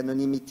the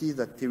anonymity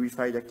that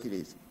terrified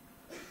Achilles.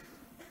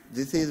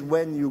 This is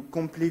when you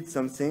complete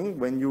something,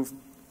 when you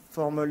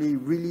formally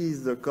release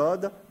the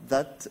code,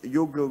 that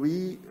your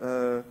glory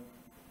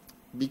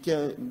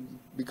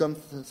becomes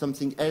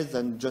something else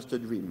than just a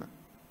dream.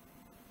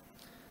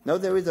 Now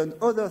there is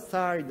another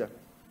side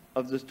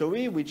of the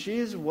story, which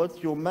is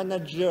what your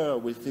manager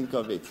will think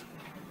of it.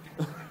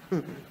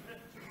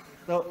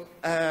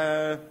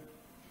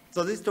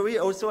 So this story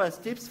also has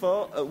tips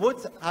for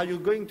what are you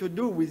going to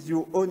do with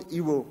your own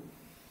hero.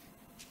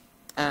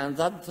 And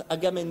that's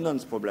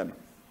Agamemnon's problem.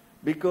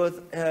 Because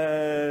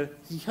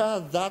he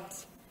has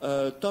that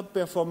top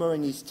performer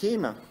in his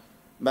team,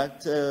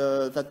 but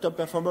that top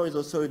performer is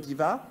also a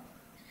diva,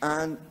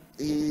 and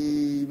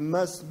he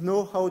must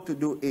know how to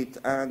do it.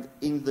 And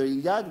in the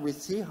Iliad, we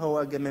see how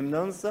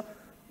Agamemnon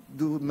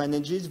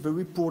manages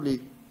very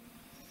poorly.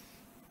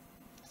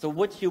 So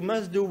what you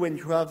must do when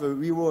you have a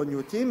hero on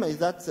your team is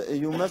that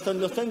you must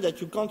understand that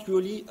you can't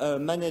really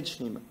manage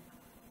him.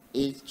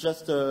 It's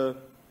just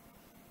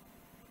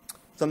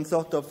some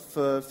sort of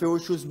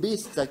ferocious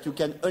beast that you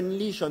can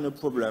unleash on a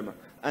problem.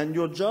 And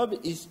your job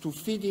is to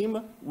feed him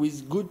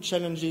with good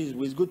challenges,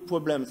 with good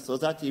problems, so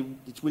that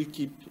it will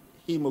keep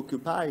him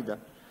occupied.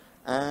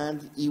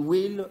 And he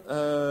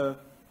will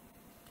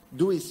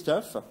do his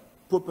stuff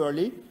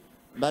properly,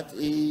 but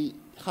you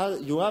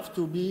have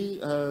to be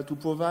to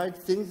provide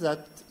things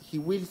that he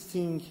will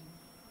think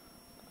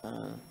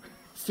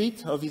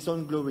fit of his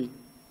own glory.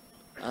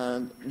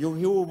 And your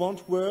hero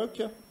won't work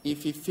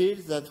if he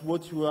feels that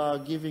what you are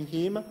giving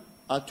him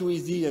are too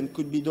easy and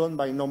could be done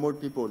by normal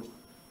people.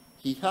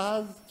 He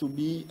has to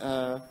be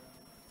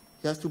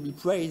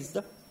praised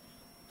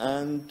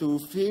and to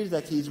feel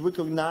that he is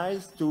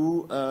recognized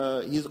to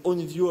his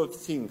own view of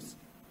things.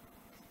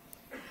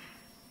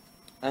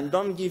 And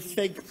don't give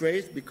fake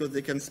praise because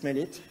they can smell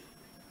it.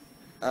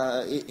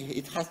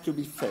 It has to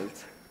be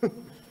felt.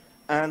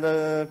 And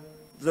the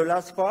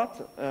last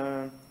part,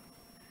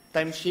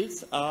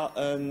 timesheets are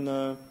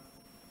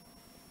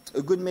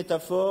a good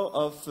metaphor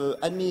of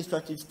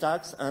administrative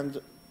tasks, and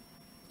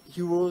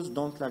heroes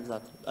don't like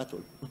that at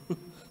all.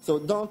 So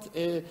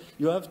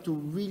you have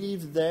to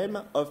relieve them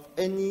of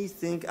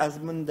anything as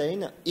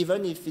mundane,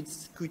 even if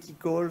it's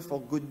critical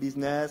for good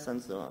business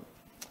and so on.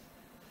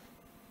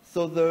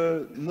 So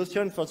the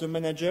notion for the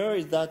manager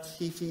is that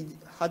if he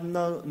had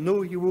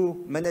no hero,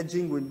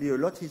 managing would be a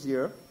lot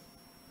easier,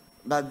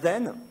 but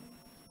then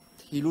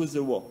he loses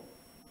the war.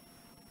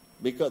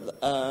 Because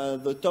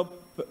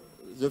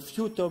the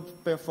few top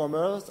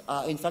performers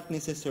are in fact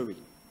necessary.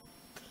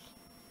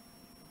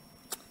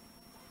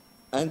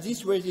 And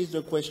this raises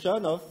the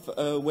question of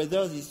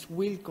whether this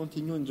will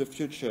continue in the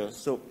future.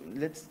 So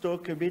let's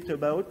talk a bit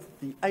about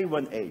the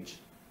Iron Age.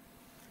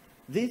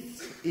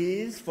 This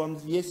is from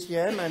the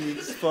SCM, and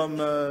it's from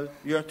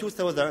year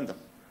 2000.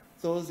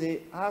 So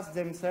they asked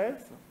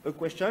themselves a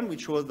question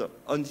which was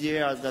on the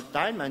air at that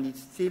time, and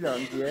it's still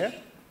on the air,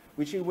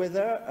 which is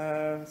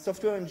whether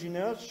software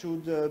engineers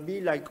should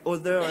be like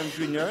other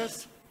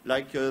engineers,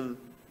 like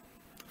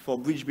for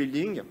bridge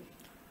building.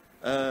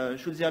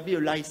 Should there be a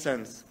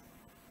license?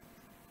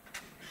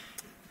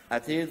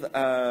 That is,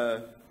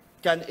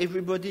 can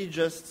everybody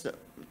just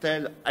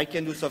tell, I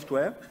can do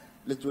software,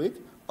 let's do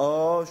it?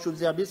 Or should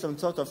there be some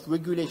sort of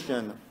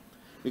regulation?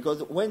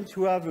 Because when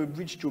you have a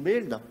bridge to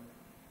build,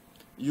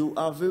 you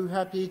are very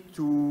happy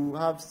to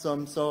have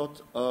some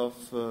sort of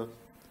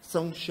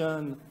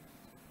sanction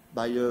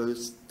by a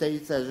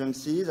state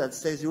agency that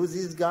says, oh,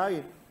 this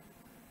guy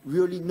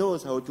really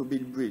knows how to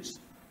build bridges.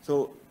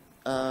 So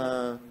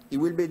he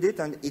will build it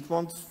and it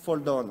won't fall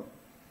down.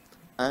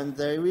 And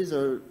there is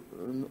a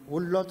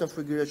whole lot of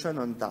regulation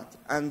on that.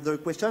 And the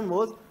question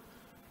was,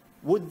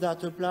 would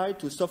that apply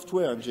to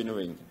software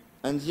engineering?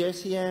 And the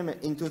SEM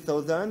in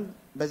 2000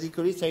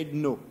 basically said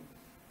no.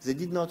 They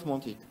did not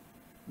want it.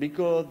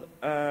 Because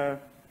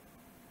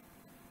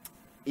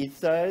it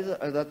says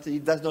that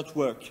it does not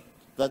work,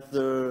 that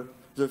the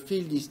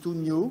field is too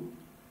new,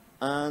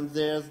 and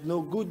there's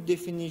no good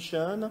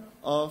definition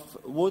of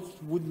what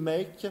would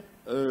make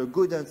a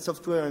good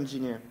software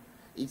engineer.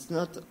 It's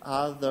not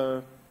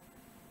other.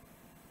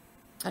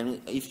 I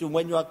mean,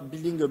 when you are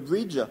building a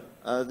bridge, there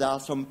are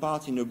some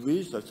parts in a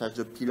bridge, such as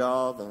the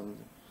pillars and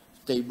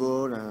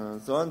stable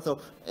and so on. So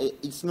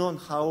it's known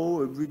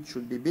how a bridge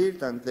should be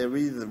built, and there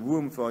is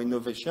room for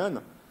innovation.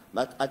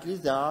 But at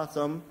least there are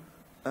some.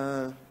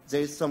 There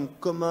is some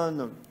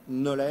common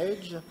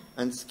knowledge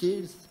and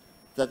skills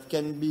that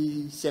can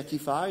be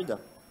certified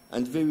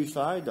and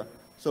verified.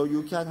 So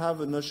you can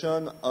have a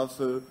notion of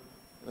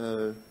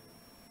a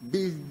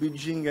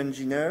bridging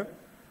engineer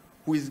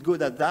who is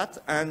good at that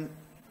and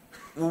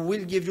who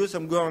will give you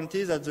some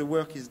guarantees that the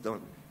work is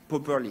done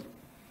properly.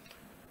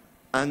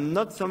 And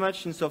not so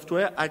much in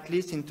software, at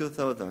least in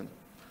 2000.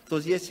 So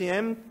the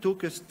SEM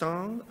took a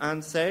stand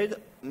and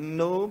said,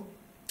 no,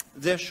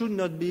 there should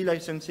not be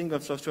licensing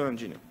of software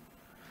engineers.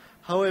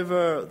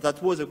 However,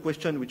 that was a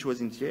question which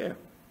was in the air.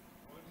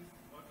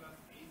 What does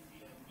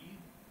ACM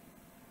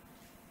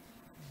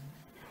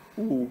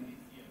mean? Ooh.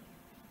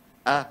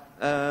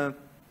 Association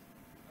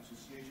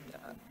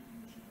of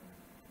Computing Machinery.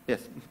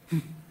 Yes.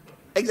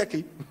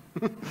 Exactly.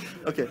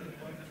 Okay.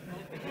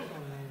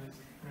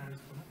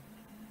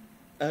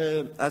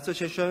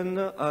 Association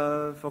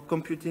for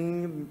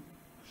Computing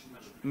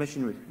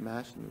Machinery.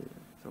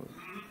 Sorry.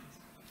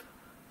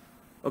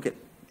 Okay.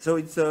 So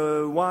it's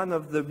one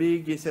of the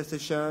big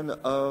associations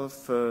of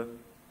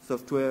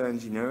software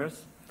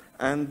engineers.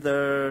 And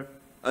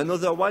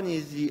another one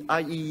is the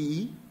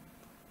IEEE,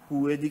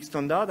 who edict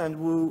standard and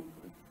who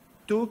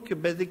took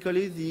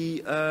basically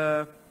the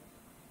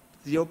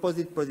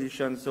opposite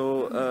position.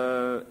 So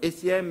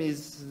ACM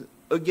is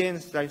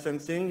against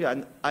licensing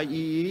and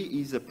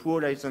IEEE is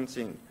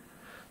pro-licensing.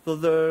 So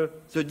the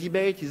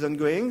debate is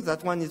ongoing.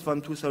 That one is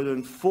from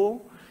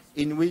 2004,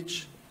 in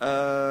which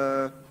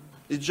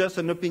it's just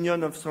an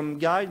opinion of some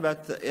guy,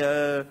 but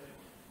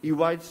he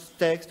writes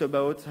text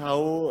about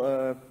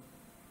how,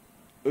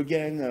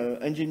 again,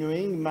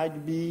 engineering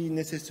might be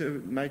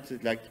necessary, might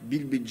like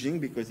build bridging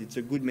because it's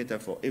a good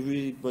metaphor.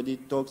 Everybody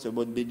talks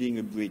about building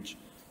a bridge.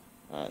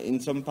 In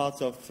some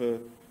parts of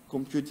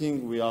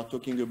computing, we are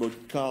talking about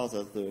cars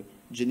as the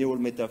general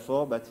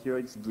metaphor, but here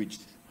it's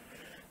bridges.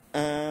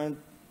 And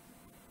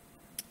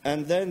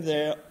then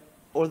there are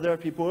other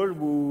people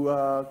who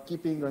are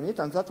keeping on it,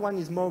 and that one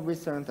is more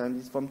recent, and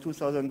it's from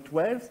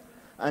 2012,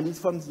 and it's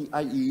from the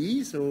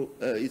IEE, so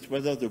it's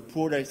rather the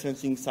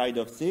pro-licensing side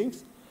of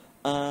things.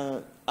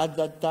 At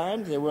that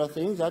time, there were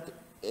things that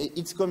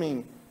it's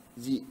coming,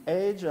 the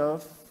age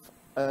of,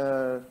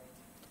 and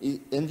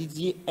it's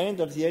the end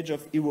of the age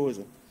of heroes.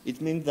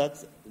 It means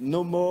that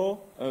no more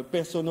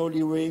personal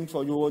heroing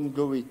for your own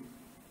glory.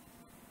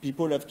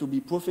 People have to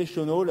be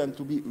professional and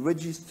to be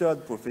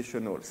registered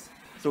professionals.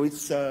 So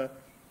it's the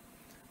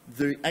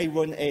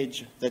Iron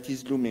Age that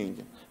is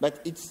looming. But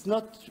it's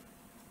not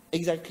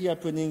exactly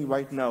happening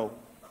right now.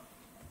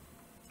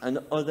 And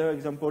other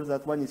examples,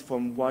 that one is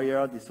from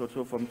Wired, it's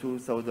also from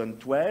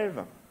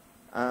 2012.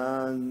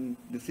 And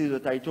you see the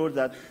title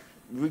that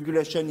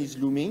regulation is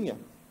looming,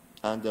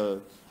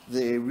 and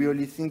they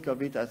really think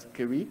of it as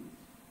scary.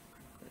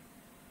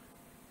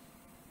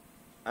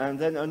 And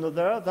then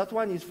another, that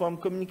one is from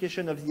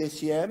Communication of the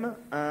SEM,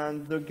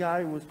 and the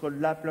guy who's called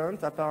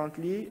Laplant,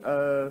 apparently,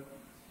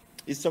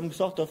 is some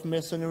sort of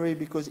mercenary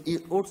because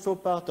he's also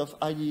part of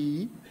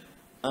IEE,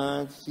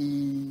 and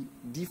he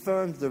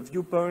defends the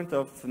viewpoint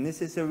of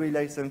necessary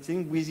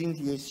licensing within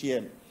the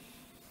SEM.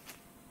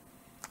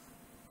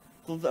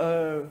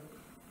 So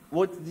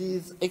what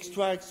these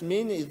extracts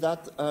mean is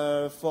that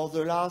for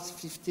the last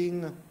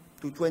 15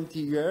 to 20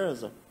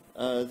 years,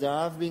 there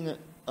have been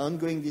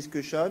ongoing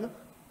discussion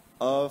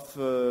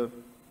of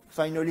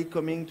finally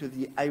coming to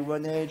the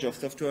Iron Age of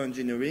software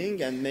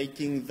engineering and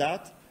making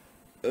that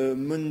a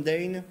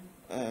mundane,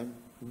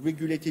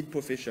 regulated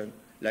profession,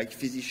 like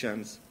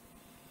physicians.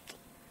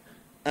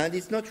 And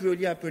it's not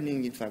really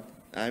happening, in fact.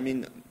 I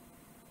mean,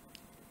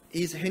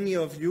 is any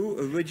of you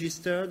a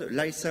registered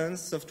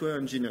licensed software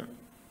engineer?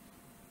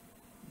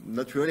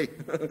 Not really.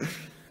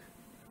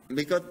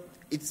 Because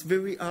it's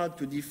very hard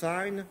to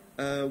define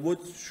what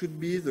should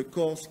be the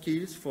core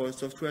skills for a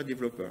software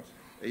developer.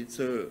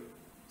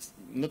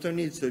 Not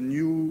only it's a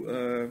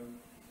new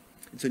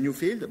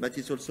field, but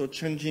it's also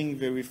changing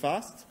very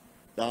fast.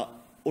 There are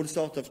all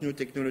sorts of new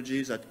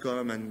technologies that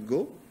come and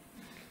go,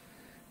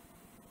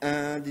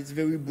 and it's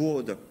very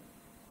broad.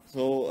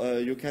 So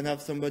you can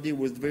have somebody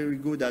who is very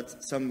good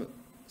at some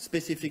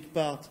specific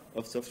part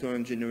of software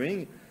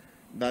engineering,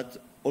 but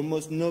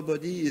almost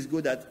nobody is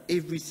good at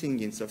everything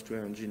in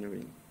software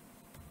engineering.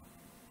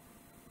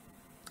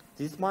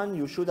 This one,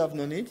 you should have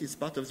known it. It's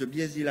part of the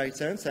BSD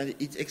license, and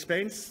it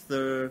explains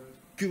the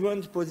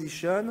current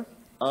position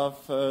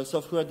of a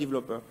software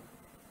developer.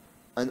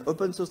 An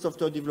open source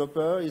software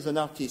developer is an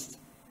artist.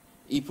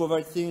 He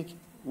provides things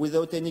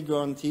without any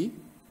guarantee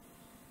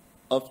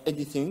of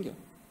anything.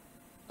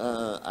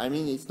 I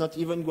mean, it's not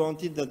even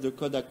guaranteed that the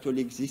code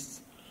actually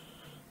exists.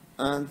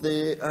 And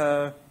they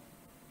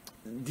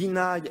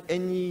deny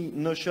any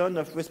notion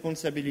of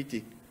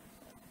responsibility.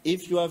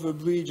 If you have a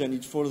bridge and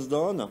it falls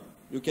down,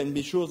 you can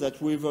be sure that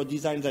whoever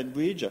designed that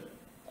bridge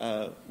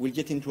will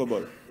get in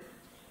trouble.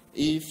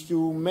 If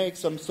you make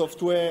some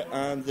software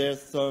and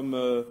there's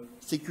some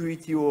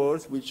security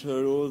holes which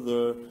allow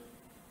the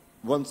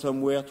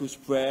ransomware to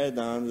spread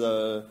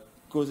and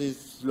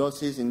causes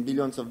losses in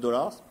billions of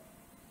dollars,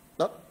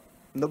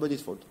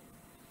 nobody's fault.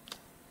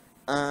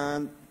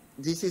 And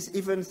this is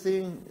even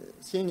seen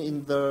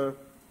in the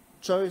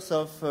choice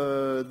of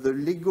the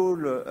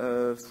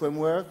legal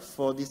framework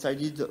for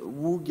deciding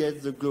who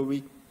gets the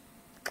glory.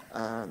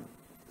 The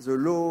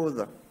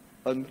laws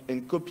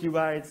and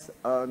copyrights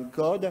on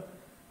code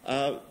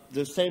are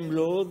the same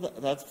laws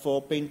that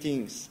for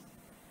paintings.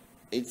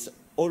 It's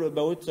all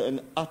about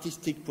an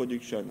artistic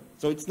production.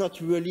 So it's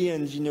not really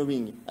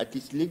engineering. At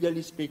least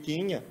legally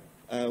speaking,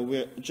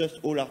 we're just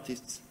all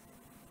artists.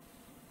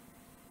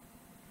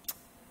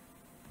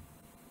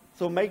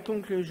 So my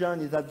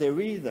conclusion is that there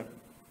is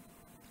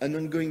an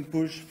ongoing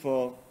push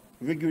for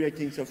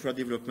regulating software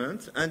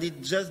development, and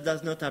it just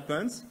does not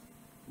happen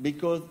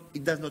because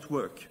it does not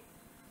work.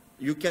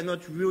 You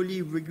cannot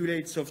really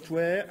regulate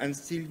software and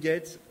still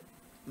get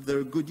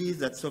the goodies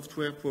that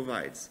software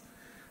provides.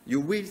 You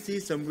will see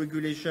some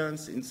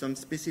regulations in some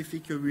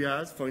specific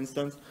areas. For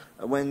instance,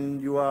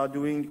 when you are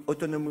doing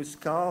autonomous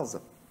cars,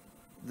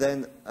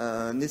 then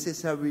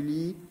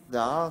necessarily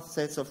there are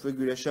sets of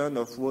regulation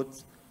of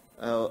what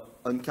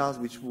on cars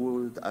which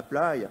would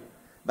apply,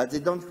 but they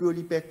don't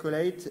really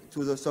percolate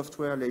to the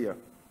software layer.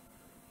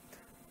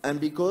 And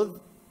because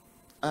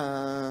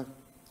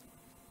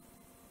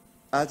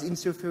as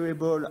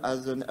insufferable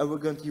as an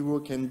arrogant hero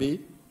can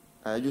be,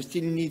 you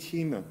still need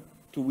him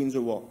to win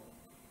the war.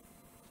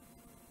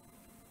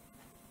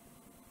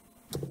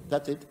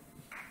 That's it.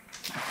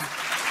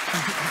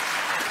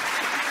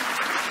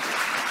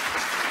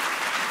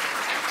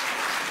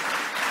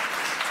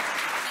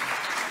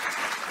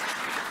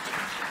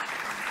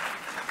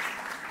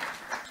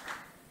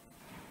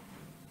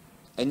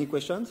 Any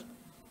questions?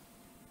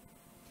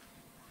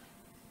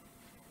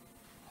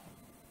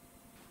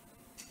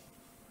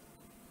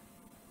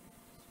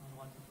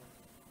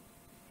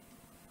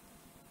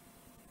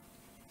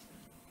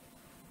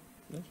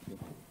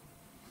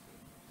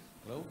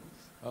 Hello.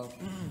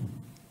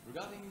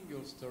 Regarding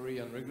your story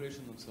on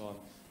regulation and so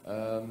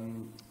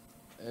on,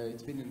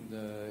 it's been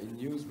in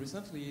news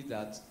recently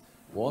that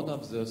one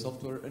of the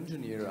software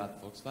engineers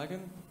at Volkswagen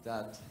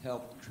that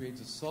helped create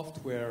a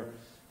software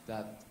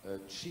that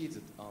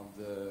cheated on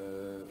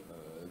the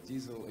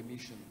diesel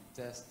emission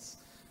tests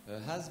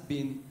has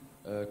been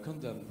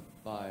condemned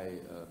by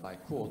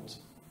court.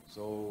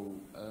 So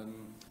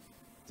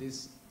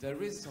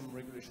there is some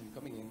regulation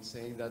coming in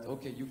saying that,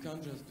 okay, you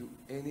can't just do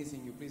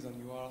anything you please and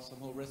you are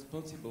somehow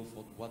responsible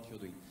for what you're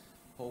doing.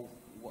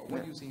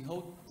 What do you think?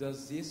 How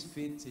does this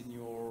fit in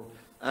your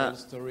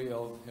story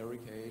of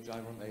Heroic Age,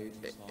 Iron Age,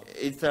 and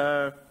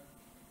so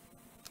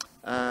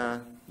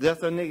on?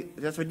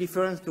 There's a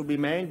difference to be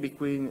made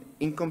between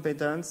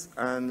incompetence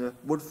and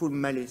willful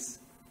malice.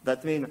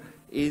 That means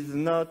it's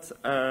not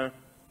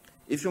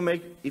if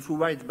you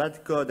write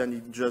bad code and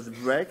it just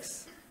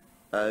breaks,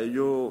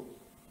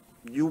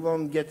 you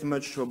won't get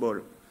much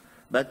trouble.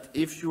 But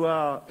if you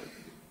are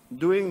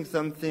doing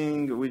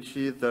something which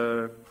is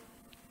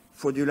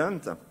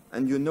fraudulent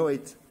and you know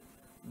it,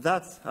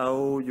 that's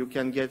how you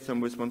can get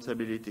some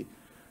responsibility.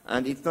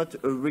 And it's not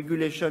a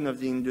regulation of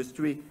the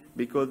industry,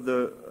 because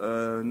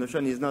the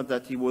notion is not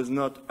that he was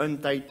not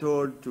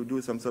entitled to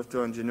do some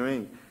software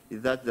engineering,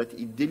 it's that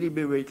he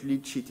deliberately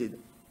cheated.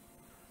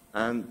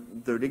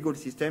 And the legal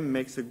system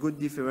makes a good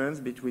difference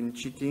between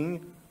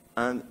cheating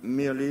and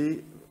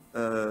merely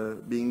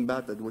being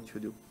bad at what you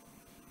do.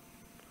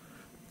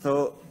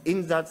 So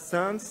in that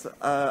sense,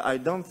 I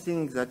don't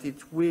think that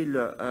it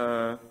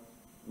will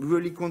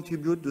really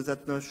contribute to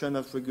that notion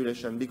of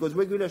regulation, because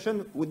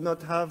regulation would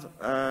not have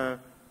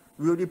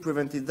really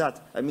prevented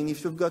that. I mean,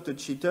 if you've got a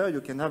cheater, you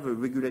can have a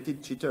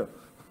regulated cheater.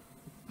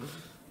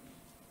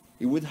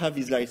 he would have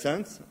his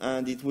license,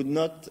 and it would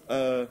not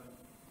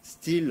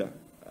still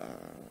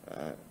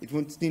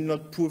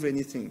not prove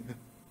anything.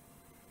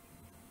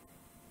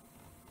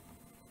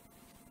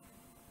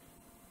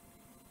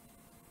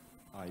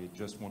 I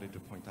just wanted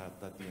to point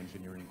out that the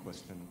engineer in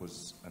question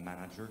was a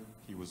manager.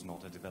 He was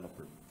not a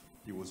developer.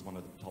 He was one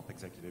of the top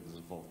executives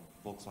of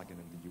Volkswagen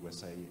in the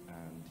USA,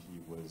 and he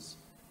was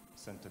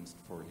sentenced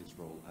for his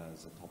role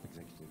as a top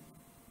executive,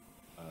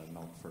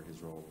 not for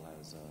his role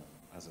as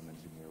an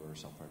engineer or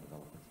software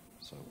developer.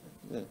 So,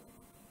 yeah.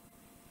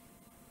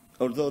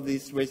 Although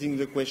this raising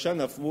the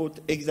question of what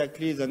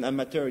exactly is an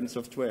amateur in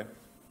software.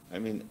 I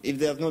mean, if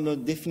there's no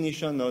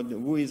definition of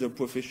who is a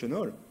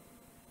professional,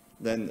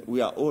 then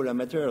we are all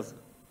amateurs,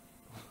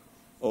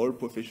 all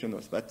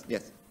professionals. But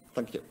yes,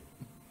 thank you.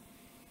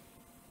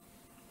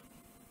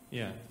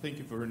 Yeah, thank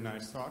you for a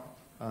nice talk.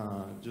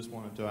 Just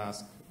wanted to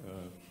ask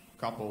a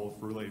couple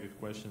of related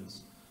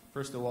questions.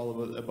 First of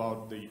all,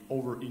 about the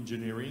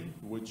over-engineering,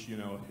 which,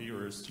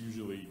 hackers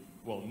usually,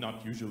 well,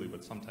 not usually,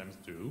 but sometimes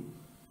do,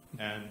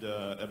 and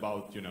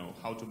about,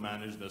 how to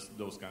manage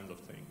those kinds of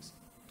things.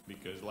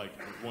 Because, like,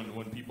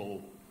 when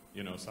people,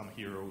 some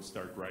heroes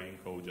start writing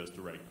code just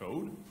to write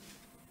code,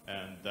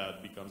 and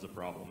that becomes a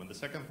problem. And the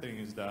second thing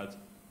is that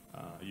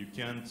you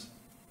can't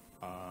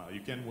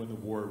win the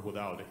war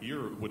without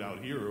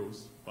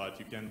heroes, but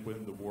you can't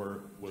win the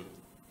war with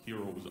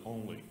heroes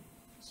only.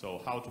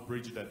 So how to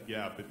bridge that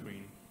gap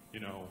between,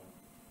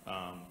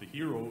 the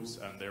heroes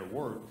and their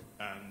work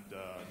and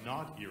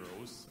not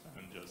heroes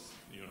and just,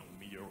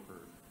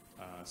 mediocre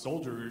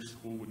soldiers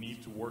who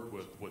need to work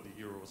with the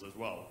heroes as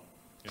well,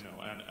 and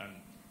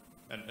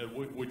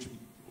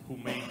who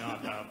may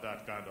not have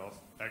that kind of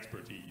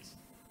expertise.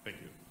 Thank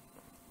you.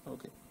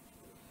 Okay.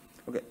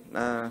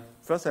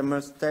 First, I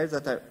must tell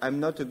that I'm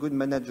not a good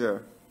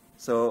manager.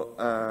 So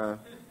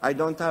I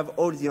don't have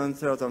all the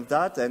answers on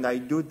that, and I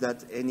doubt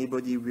that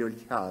anybody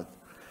really has.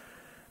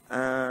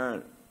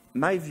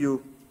 My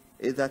view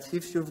is that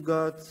if you've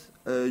got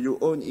your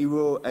own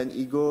hero and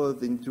he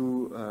goes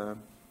into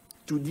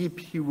too deep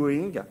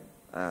heroing,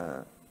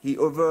 he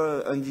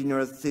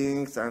over-engineers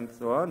things and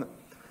so on,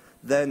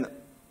 then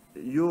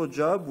your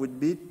job would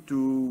be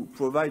to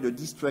provide a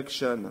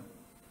distraction.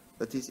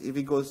 That is, if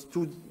it goes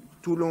too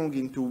long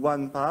into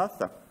one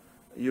path,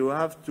 you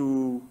have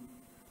to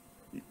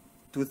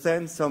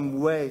send some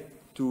way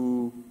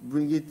to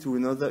bring it to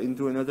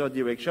into another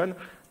direction,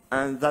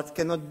 and that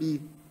cannot be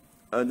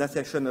an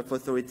assertion of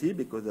authority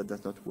because that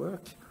does not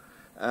work.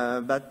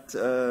 But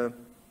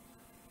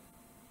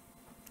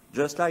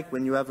just like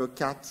when you have a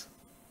cat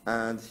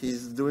and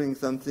he's doing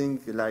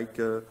something like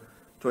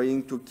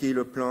trying to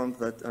kill a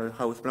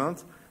house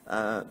plant,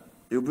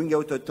 you bring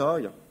out a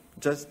toy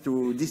just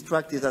to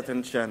distract his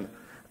attention.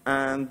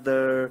 And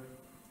that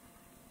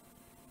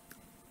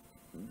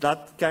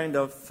kind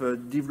of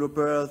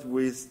developers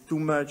with too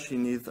much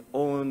in his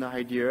own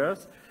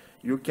ideas,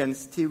 you can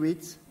steer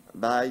it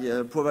by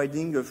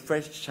providing a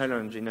fresh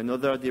challenge in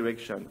another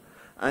direction.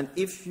 And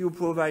if you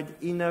provide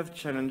enough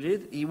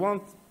challenges, he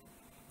won't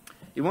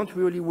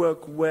really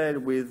work well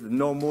with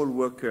normal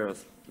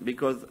workers,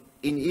 because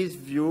in his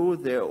view,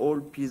 they're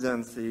all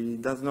peasants. He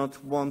does not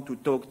want to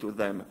talk to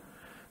them.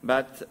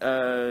 But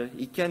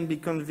he can be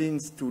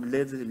convinced to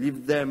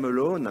leave them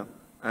alone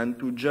and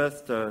to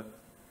just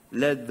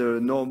let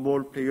the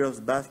normal players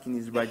bask in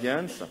his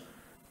radiance,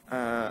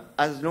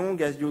 as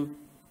long as you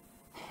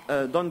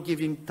don't give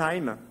him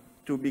time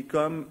to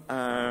become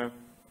a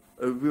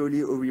really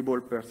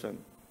horrible person.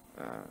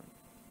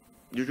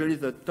 Usually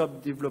the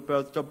top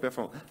developers, top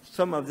performers,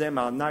 some of them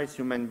are nice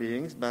human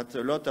beings, but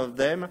a lot of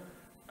them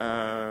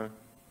are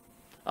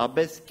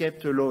best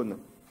kept alone.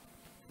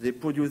 They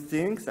produce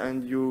things,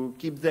 and you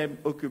keep them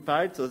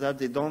occupied so that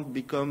they don't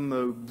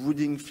become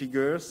brooding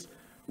figures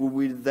who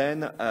will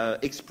then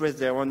express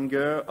their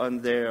anger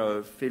on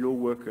their fellow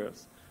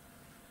workers.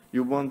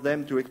 You want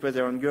them to express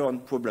their anger on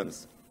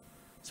problems.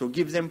 So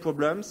give them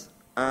problems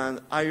and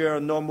hire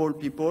normal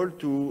people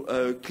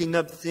to clean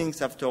up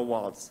things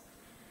afterwards.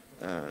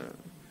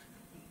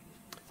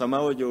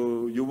 Somehow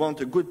you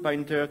want a good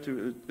painter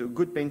to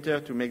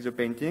make the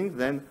painting,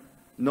 then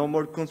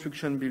normal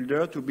construction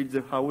builder to build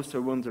the house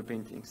around the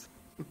paintings.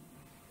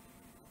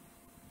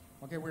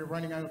 Okay, we're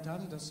running out of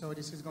time, so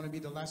this is going to be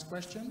the last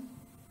question.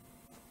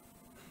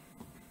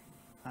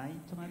 Hi,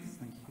 Thomas.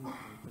 Thank you for your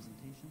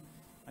presentation.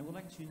 I would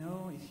like to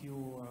know if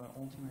your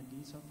ultimate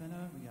deeds of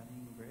valor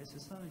regarding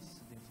BSSL is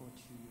therefore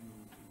to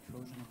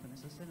Trojan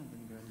OpenSSL and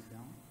then burn it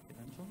down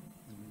eventually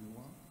and win the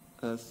war.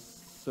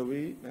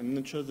 Sorry, I'm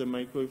not sure the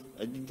micro.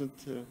 I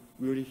didn't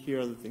really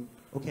hear the thing.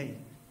 Okay.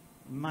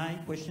 My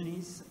question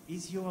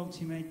is your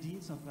ultimate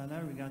deeds of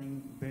valor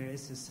regarding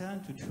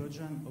BSSL to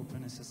Trojan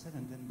OpenSSL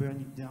and then burn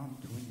it down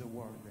to win the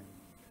war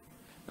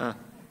then?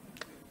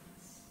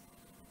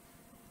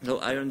 So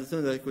I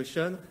understand that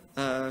question.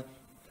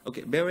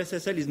 Okay,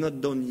 BSSL is not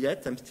done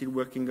yet. I'm still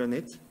working on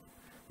it.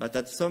 But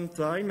at some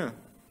time,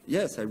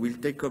 yes, I will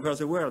take over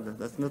the world.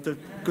 That's not a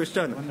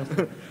question.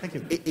 Wonderful. Thank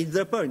you. It's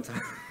the point.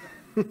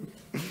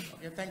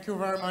 Okay, thank you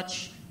very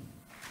much.